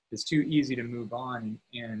 It's too easy to move on.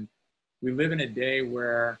 And we live in a day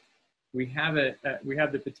where we have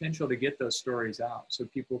the potential to get those stories out, so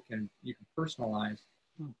you can personalize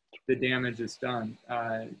the damage that's done.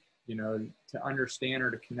 You know, to understand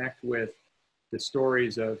or to connect with the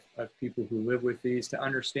stories of people who live with these, to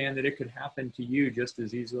understand that it could happen to you just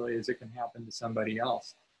as easily as it can happen to somebody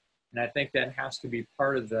else. And I think that has to be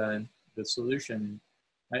part of the solution.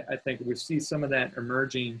 I think we see some of that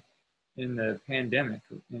emerging in the pandemic,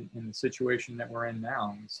 in the situation that we're in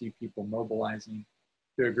now. We see people mobilizing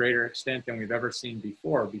to a greater extent than we've ever seen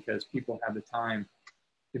before, because people have the time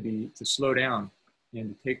to slow down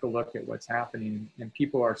and to take a look at what's happening. And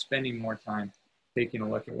people are spending more time taking a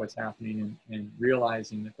look at what's happening and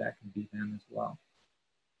realizing that that can be them as well.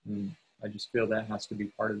 And I just feel that has to be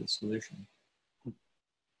part of the solution.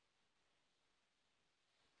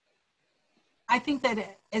 I think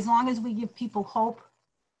that as long as we give people hope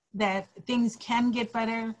that things can get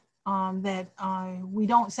better, that we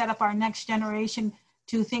don't set up our next generation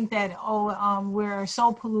to think that, we're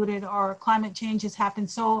so polluted or climate change has happened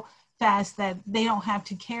so fast that they don't have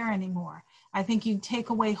to care anymore. I think you take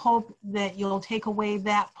away hope, that you'll take away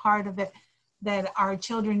that part of it that our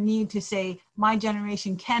children need to say, my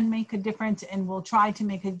generation can make a difference and will try to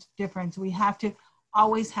make a difference. We have to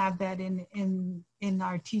always have that in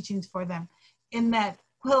our teachings for them. In that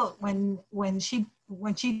quilt, when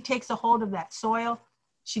she takes a hold of that soil,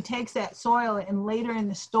 she takes that soil, and later in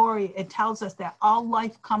the story, it tells us that all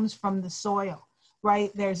life comes from the soil,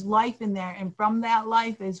 right? There's life in there, and from that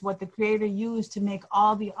life is what the Creator used to make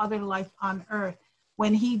all the other life on earth.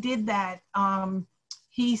 When he did that,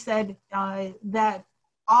 he said that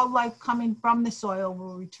all life coming from the soil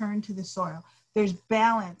will return to the soil. There's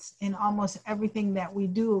balance in almost everything that we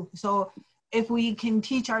do. So if we can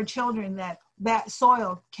teach our children that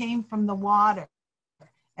soil came from the water,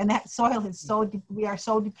 and that soil is we are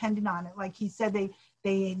so dependent on it. Like he said,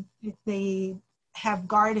 they have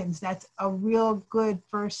gardens. That's a real good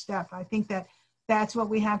first step. I think that's what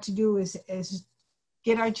we have to do is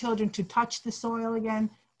get our children to touch the soil again,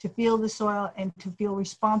 to feel the soil, and to feel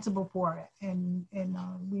responsible for it. And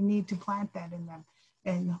we need to plant that in them.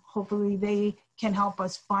 And hopefully they can help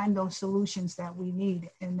us find those solutions that we need,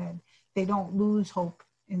 and that they don't lose hope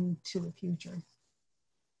into the future.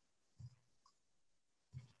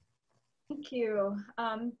 Thank you.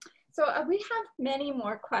 So we have many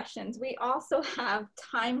more questions. We also have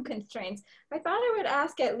time constraints. I thought I would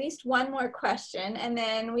ask at least one more question, and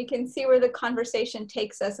then we can see where the conversation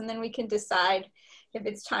takes us, and then we can decide if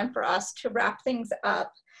it's time for us to wrap things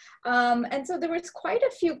up. And so there was quite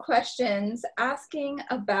a few questions asking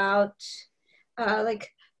about like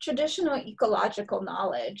traditional ecological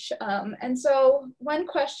knowledge. And so one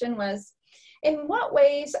question was, in what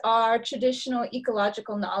ways are traditional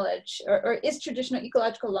ecological knowledge, or is traditional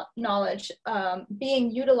ecological knowledge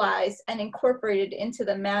being utilized and incorporated into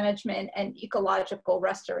the management and ecological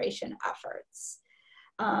restoration efforts?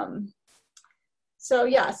 So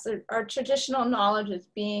yes, our traditional knowledge is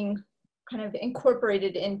being kind of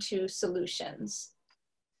incorporated into solutions.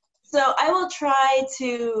 So I will try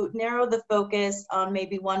to narrow the focus on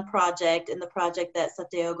maybe one project, and the project that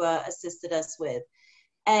Satyayoga assisted us with.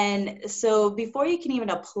 And so before you can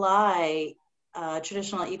even apply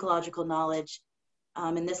traditional ecological knowledge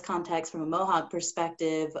in this context from a Mohawk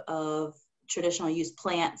perspective of traditional use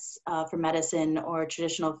plants for medicine or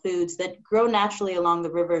traditional foods that grow naturally along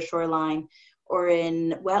the river shoreline or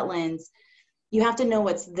in wetlands, you have to know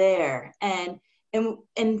what's there. And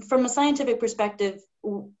from a scientific perspective,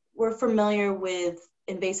 we're familiar with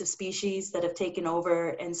invasive species that have taken over.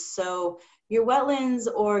 And so your wetlands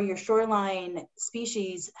or your shoreline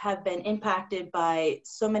species have been impacted by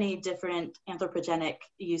so many different anthropogenic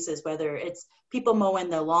uses, whether it's people mowing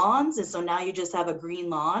their lawns, and so now you just have a green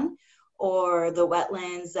lawn, or the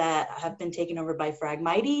wetlands that have been taken over by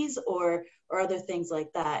Phragmites or other things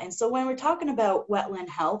like that. And so when we're talking about wetland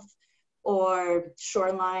health or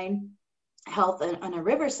shoreline health on a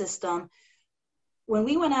river system, when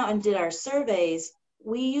we went out and did our surveys,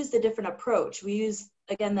 we used a different approach. We used,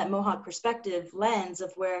 again, that Mohawk perspective lens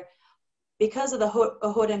of where, because of the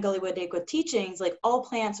Haudenosaunee teachings, like all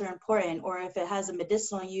plants are important, or if it has a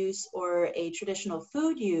medicinal use or a traditional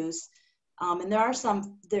food use, and there are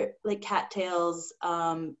some like cattails,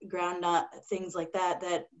 groundnut, things like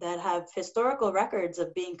that have historical records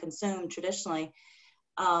of being consumed traditionally.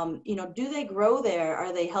 You know, do they grow there?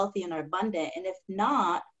 Are they healthy and abundant? And if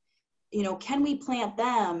not, you know, can we plant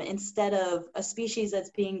them instead of a species that's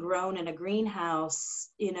being grown in a greenhouse,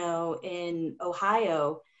 you know, in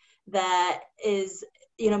Ohio, that is,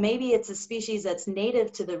 you know, maybe it's a species that's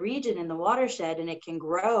native to the region in the watershed and it can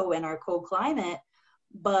grow in our cold climate,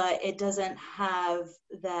 but it doesn't have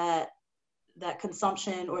that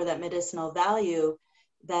consumption or that medicinal value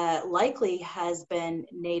that likely has been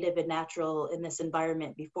native and natural in this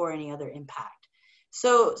environment before any other impact.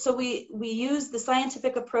 So we use the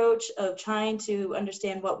scientific approach of trying to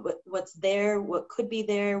understand what's there, what could be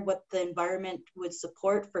there, what the environment would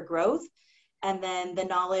support for growth, and then the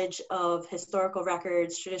knowledge of historical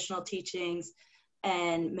records, traditional teachings,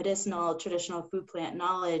 and medicinal traditional food plant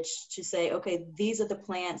knowledge to say, okay, these are the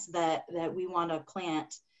plants that we want to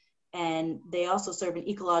plant, and they also serve an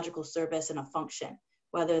ecological service and a function,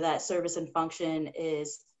 whether that service and function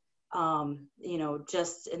is you know,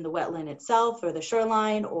 just in the wetland itself or the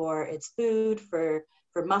shoreline, or it's food for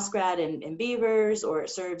muskrat and beavers, or it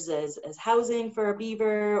serves as housing for a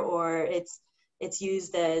beaver, or it's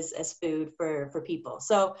used as food for people.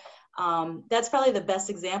 So that's probably the best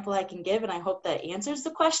example I can give, and I hope that answers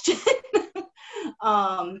the question.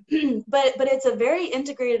 But it's a very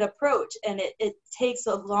integrated approach, and it takes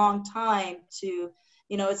a long time to,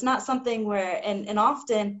 you know, it's not something where, and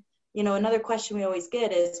often, you know, another question we always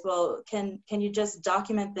get is, well, can you just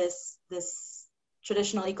document this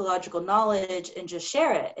traditional ecological knowledge and just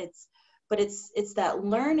share it? But it's that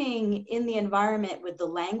learning in the environment with the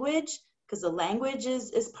language, because the language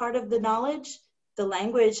is part of the knowledge. The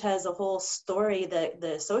language has a whole story that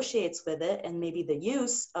associates with it, and maybe the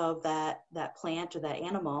use of that plant or that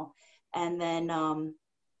animal, and then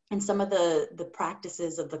and some of the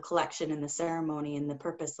practices of the collection and the ceremony and the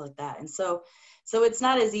purpose like that. And so it's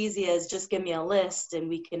not as easy as just give me a list and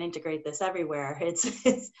we can integrate this everywhere.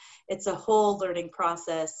 It's a whole learning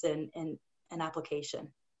process and an application.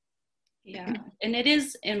 Yeah, and it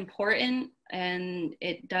is important, and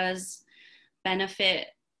it does benefit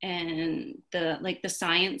and the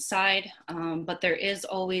science side, but there is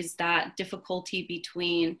always that difficulty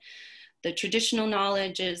between the traditional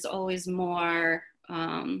knowledge is always more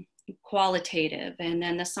qualitative, and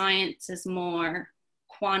then the science is more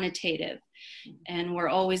quantitative, and we're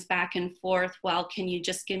always back and forth. Well, can you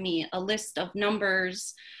just give me a list of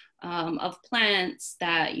numbers of plants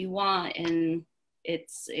that you want? And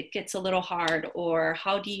it gets a little hard. Or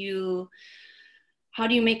how do you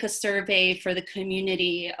make a survey for the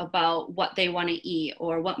community about what they want to eat,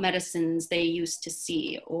 or what medicines they used to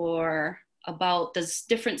see, or about the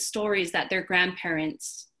different stories that their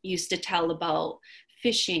grandparents used to tell about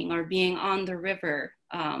fishing or being on the river,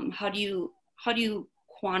 how do you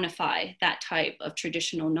quantify that type of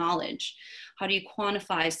traditional knowledge? How do you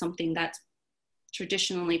quantify something that's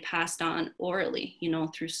traditionally passed on orally, you know,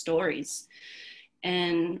 through stories?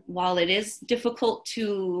 And while it is difficult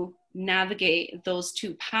to navigate those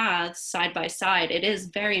two paths side by side, it is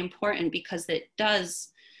very important because it does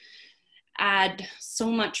add so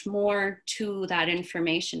much more to that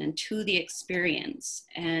information and to the experience.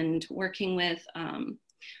 And working with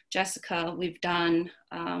Jessica, we've done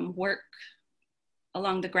work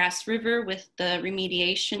along the Grass River with the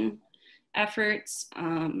remediation efforts.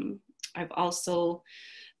 I've also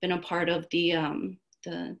been a part of the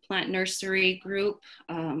plant nursery group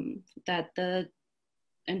that the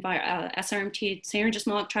SRMT, St. Regis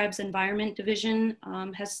Tribes Environment Division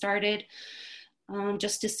has started,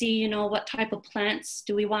 just to see, you know, what type of plants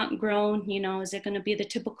do we want grown? You know, is it going to be the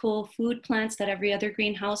typical food plants that every other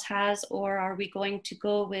greenhouse has, or are we going to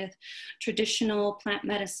go with traditional plant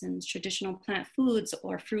medicines, traditional plant foods,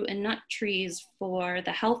 or fruit and nut trees for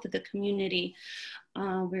the health of the community?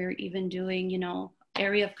 We're even doing, you know,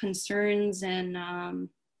 area of concerns and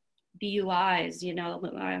BUIs, you know.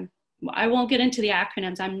 I won't get into the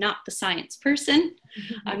acronyms. I'm not the science person.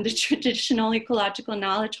 I'm the traditional ecological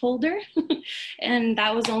knowledge holder. And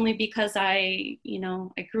that was only because I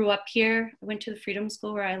grew up here. I went to the Freedom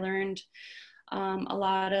School where I learned a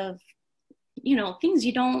lot of, you know, things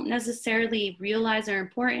you don't necessarily realize are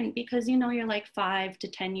important because, you know, you're like 5 to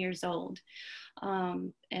 10 years old.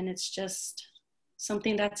 And it's just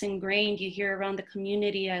something that's ingrained. You hear around the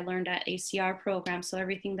community. I learned at ACR program. So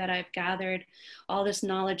everything that I've gathered, all this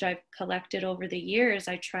knowledge I've collected over the years,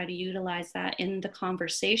 I try to utilize that in the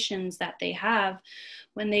conversations that they have.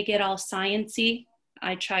 When they get all sciencey,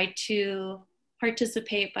 I try to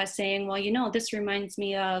participate by saying, well, you know, this reminds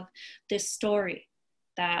me of this story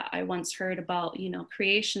that I once heard about, you know,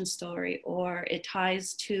 creation story, or it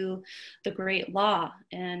ties to the Great Law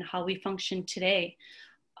and how we function today.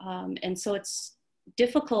 And so it's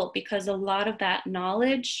difficult because a lot of that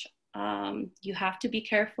knowledge, you have to be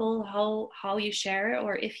careful how you share it,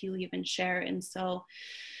 or if you even share. And so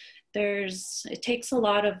it takes a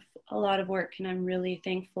lot of work, and I'm really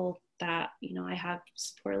thankful that, you know, I have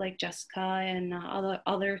support like Jessica and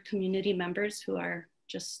other community members who are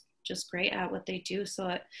just great at what they do. So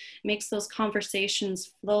it makes those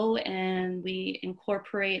conversations flow, and we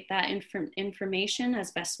incorporate that information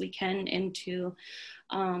as best we can into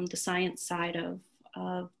the science side of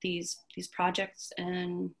these projects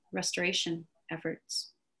and restoration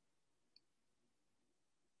efforts.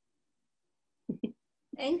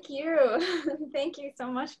 Thank you. Thank you so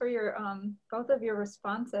much for your both of your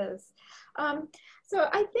responses. So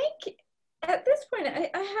I think at this point, I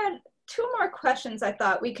had 2 more questions I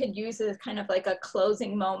thought we could use as kind of like a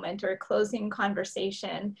closing moment or a closing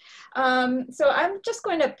conversation. So I'm just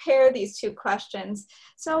going to pair these 2 questions.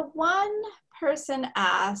 So one person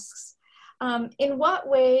asks, in what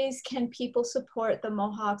ways can people support the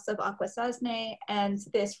Mohawks of Akwesasne and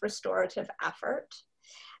this restorative effort?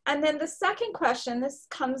 And then the second question, this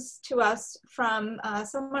comes to us from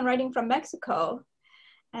someone writing from Mexico.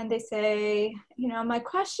 And they say, you know, my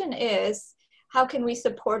question is, how can we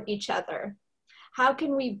support each other? How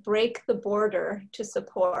can we break the border to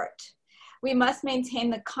support? We must maintain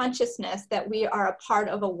the consciousness that we are a part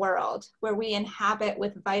of a world where we inhabit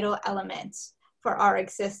with vital elements for our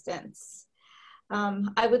existence.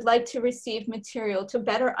 I would like to receive material to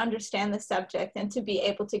better understand the subject and to be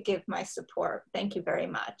able to give my support. Thank you very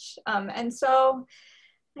much. And so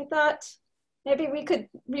I thought maybe we could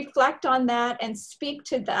reflect on that and speak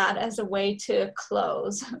to that as a way to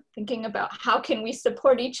close, thinking about how can we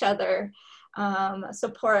support each other,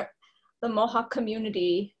 support the Mohawk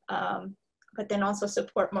community, but then also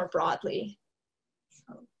support more broadly.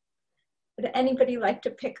 So, would anybody like to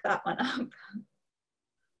pick that one up?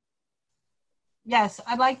 Yes,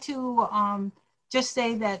 I'd like to just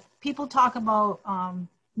say that people talk about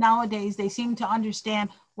nowadays, they seem to understand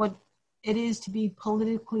what it is to be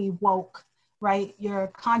politically woke, right? You're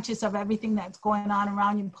conscious of everything that's going on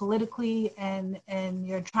around you politically, and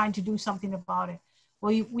you're trying to do something about it.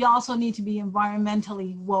 Well, we also need to be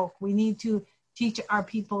environmentally woke. We need to teach our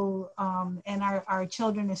people and our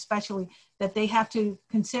children especially that they have to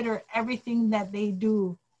consider everything that they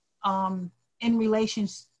do in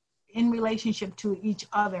relationship to each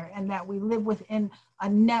other, and that we live within a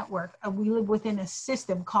network, we live within a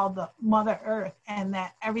system called the Mother Earth, and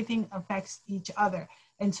that everything affects each other.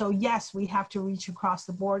 And so, yes, we have to reach across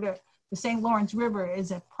the border. The St. Lawrence River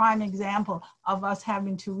is a prime example of us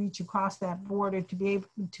having to reach across that border to be able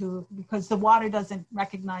to, because the water doesn't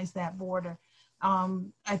recognize that border.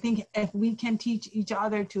 I think if we can teach each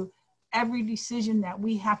other to, every decision that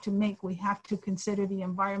we have to make, we have to consider the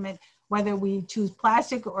environment, whether we choose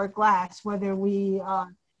plastic or glass, whether we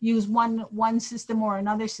use one system or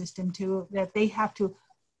another system, to that they have to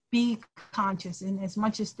be conscious. And as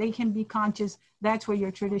much as they can be conscious, that's where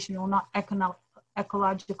your traditional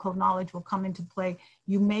ecological knowledge will come into play.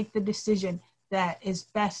 You make the decision that is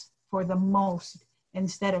best for the most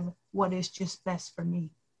instead of what is just best for me.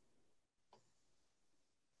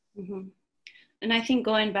 Mm-hmm. And I think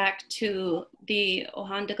going back to the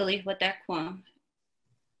Ohandagalihwatekwa,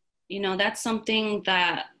 that's something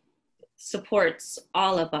that supports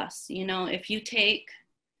all of us. If you take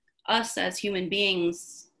us as human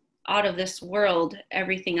beings out of this world,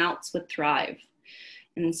 everything else would thrive.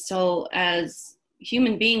 And so as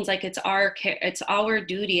human beings, like it's our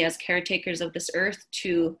duty as caretakers of this earth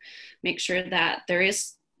to make sure that there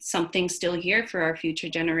is something still here for our future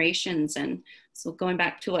generations. And so going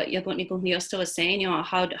back to what Yagunyosta was saying,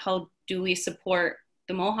 how do we support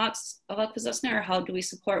the Mohawks of Akwesasne, or how do we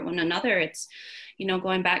support one another? It's,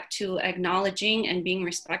 going back to acknowledging and being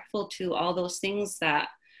respectful to all those things that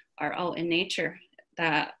are out in nature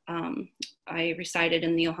that I recited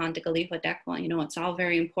in the Ohandagalihwatekwa. It's all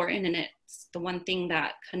very important, and it's the one thing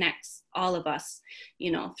that connects all of us,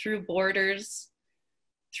 through borders,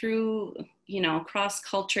 through, cross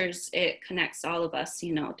cultures. It connects all of us.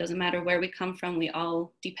 It doesn't matter where we come from, we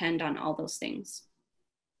all depend on all those things.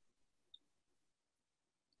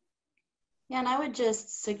 Yeah, and I would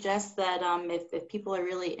just suggest that if people are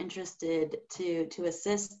really interested to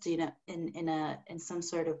assist, in some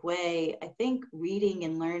sort of way, I think reading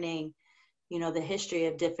and learning, the history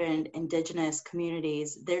of different indigenous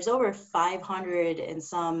communities. There's over 500 and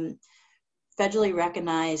some federally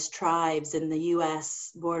recognized tribes in the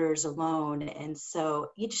U.S. borders alone, and so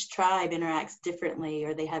each tribe interacts differently,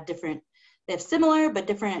 or they have similar but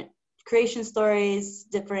different creation stories,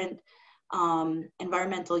 different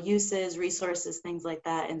environmental uses, resources, things like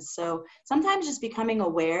that. And so sometimes just becoming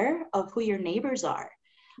aware of who your neighbors are.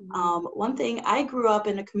 Mm-hmm. One thing, I grew up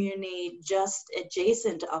in a community just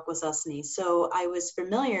adjacent to Akwesasne, so I was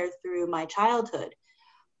familiar through my childhood,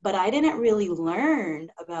 but I didn't really learn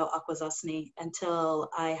about Akwesasne until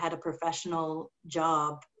I had a professional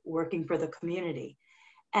job working for the community.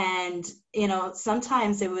 And,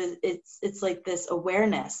 sometimes it's like this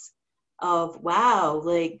awareness of, wow,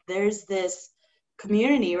 like there's this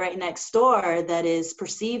community right next door that is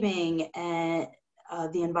perceiving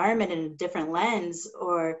the environment in a different lens,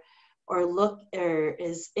 or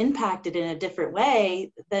is impacted in a different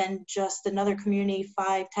way than just another community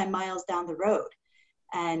 5-10 miles down the road.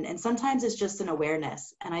 And sometimes it's just an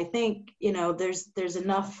awareness. And I think, there's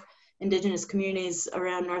enough indigenous communities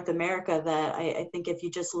around North America that I think if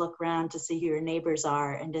you just look around to see who your neighbors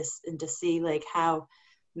are, and to see like how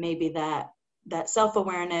maybe that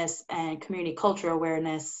self-awareness and community culture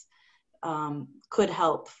awareness could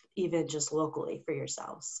help even just locally for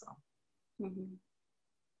yourselves. So. Mm-hmm.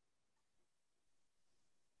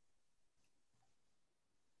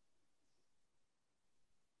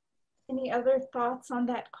 Any other thoughts on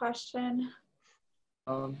that question?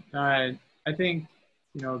 I think,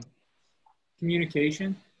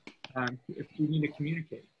 communication. If we need to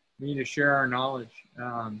communicate, we need to share our knowledge.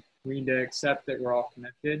 We need to accept that we're all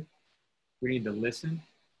connected. We need to listen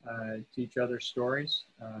to each other's stories,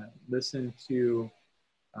 listen to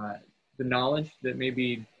the knowledge that may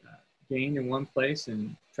be gained in one place,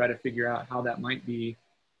 and try to figure out how that might be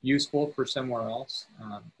useful for somewhere else,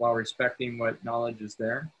 while respecting what knowledge is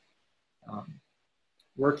there.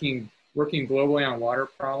 Working globally on water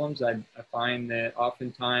problems, I find that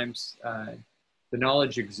oftentimes the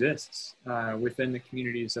knowledge exists within the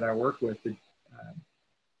communities that I work with,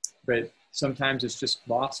 but sometimes it's just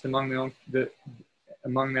lost among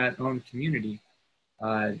that own community,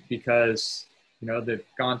 because they've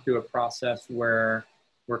gone through a process where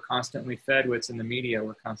we're constantly fed what's in the media,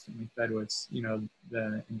 we're constantly fed what's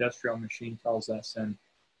the industrial machine tells us, and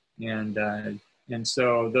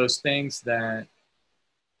so those things that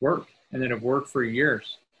work and that have worked for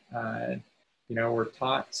years, we're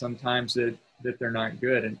taught sometimes that they're not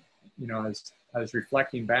good. And as I was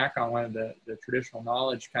reflecting back on one of the traditional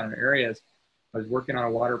knowledge kind of areas, I was working on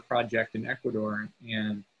a water project in Ecuador,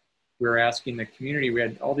 and we were asking the community, we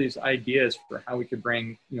had all these ideas for how we could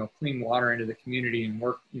bring, clean water into the community and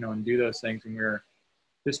work, and do those things. And we were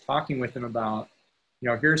just talking with them about,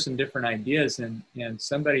 here's some different ideas. And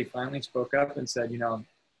somebody finally spoke up and said, I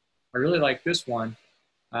really like this one,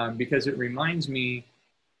 because it reminds me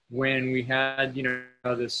when we had,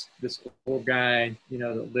 this old guy,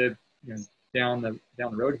 that lived, down the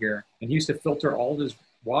road here, and he used to filter all this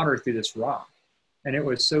water through this rock. and it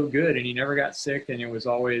was so good, and he never got sick, and it was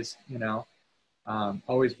always, you know,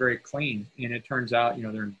 always very clean. And it turns out, you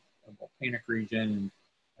know, they're in a volcanic region,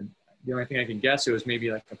 and the only thing I can guess, it was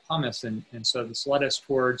maybe like a pumice. And so this led us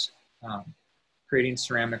towards creating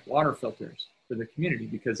ceramic water filters for the community,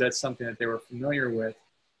 because that's something that they were familiar with,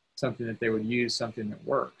 something that they would use, something that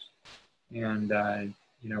works. And,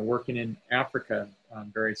 you know, working in Africa,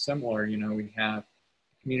 very similar, you know, we have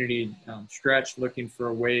community stretched looking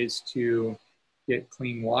for ways to get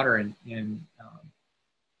clean water, and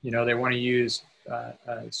you know, they want to use a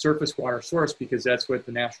surface water source, because that's what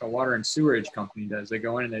the National Water and Sewerage Company does. They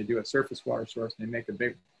go in and they do a surface water source, and they make a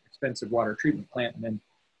big expensive water treatment plant, and then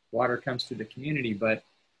water comes to the community. But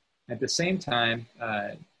at the same time,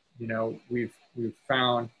 you know, we've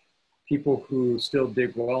found people who still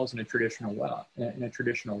dig wells in a traditional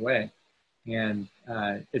way. And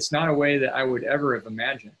it's not a way that I would ever have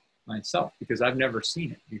imagined myself, because I've never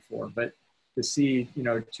seen it before. But to see, you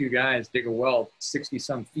know, two guys dig a well 60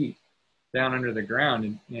 some feet down under the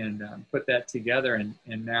ground, and put that together,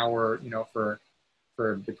 and now we're, you know, for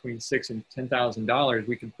between $6,000 and $10,000,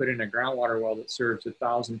 we can put in a groundwater well that serves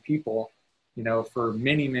 1,000 people, you know, for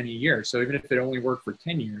many, many years. So even if it only worked for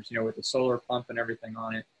 10 years, you know, with the solar pump and everything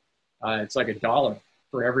on it, it's like $1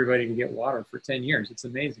 for everybody to get water for 10 years. It's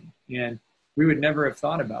amazing. And we would never have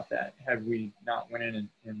thought about that had we not went in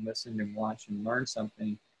and listened and watched and learned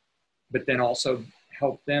something, but then also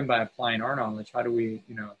help them by applying our knowledge. How do we,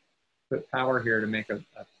 you know, put power here to make a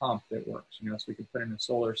pump that works, you know, so we can put in a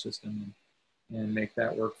solar system and make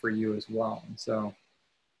that work for you as well. And so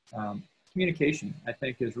communication, I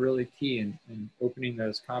think, is really key in opening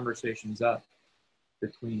those conversations up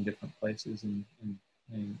between different places, and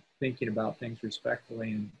thinking about things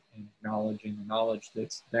respectfully, and acknowledging the knowledge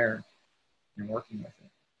that's there and working with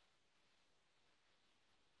it.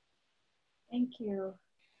 Thank you.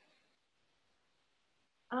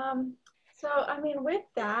 So, I mean, with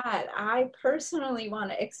that, I personally want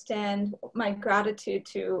to extend my gratitude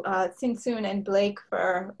to Sinsun and Blake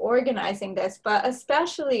for organizing this, but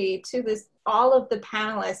especially to all of the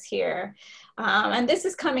panelists here. And this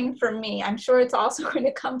is coming from me. I'm sure it's also going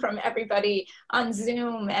to come from everybody on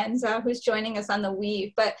Zoom and who's joining us on the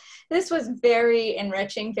Weave. But this was very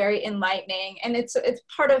enriching, very enlightening, and it's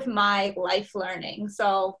part of my life learning.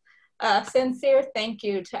 So, sincere thank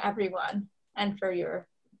you to everyone, and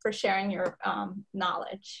for sharing your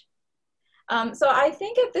knowledge. So I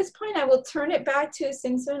think at this point, I will turn it back to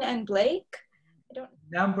Sinsun and Blake.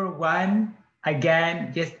 Number one,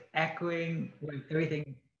 again, just echoing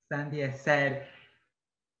everything Sandhya said,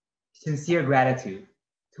 sincere gratitude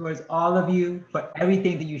towards all of you for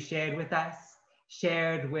everything that you shared with us,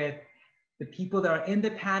 shared with the people that are in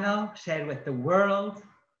the panel, shared with the world.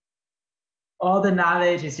 All the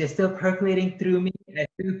knowledge is just still percolating through me. I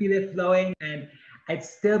still feel it flowing, and it's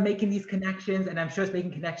still making these connections, and I'm sure it's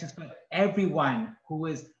making connections for everyone who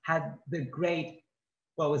was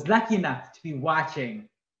lucky enough to be watching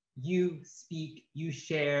you speak, you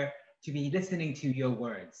share, to be listening to your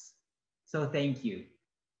words. So thank you.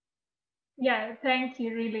 Yeah, thank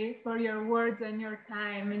you really for your words and your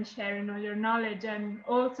time and sharing all your knowledge. And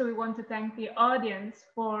also we want to thank the audience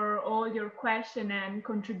for all your questions and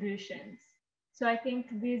contributions. So I think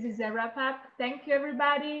this is a wrap up. Thank you,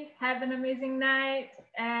 everybody. Have an amazing night,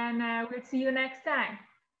 and we'll see you next time.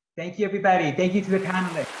 Thank you, everybody. Thank you to the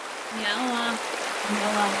panelists. Yeah.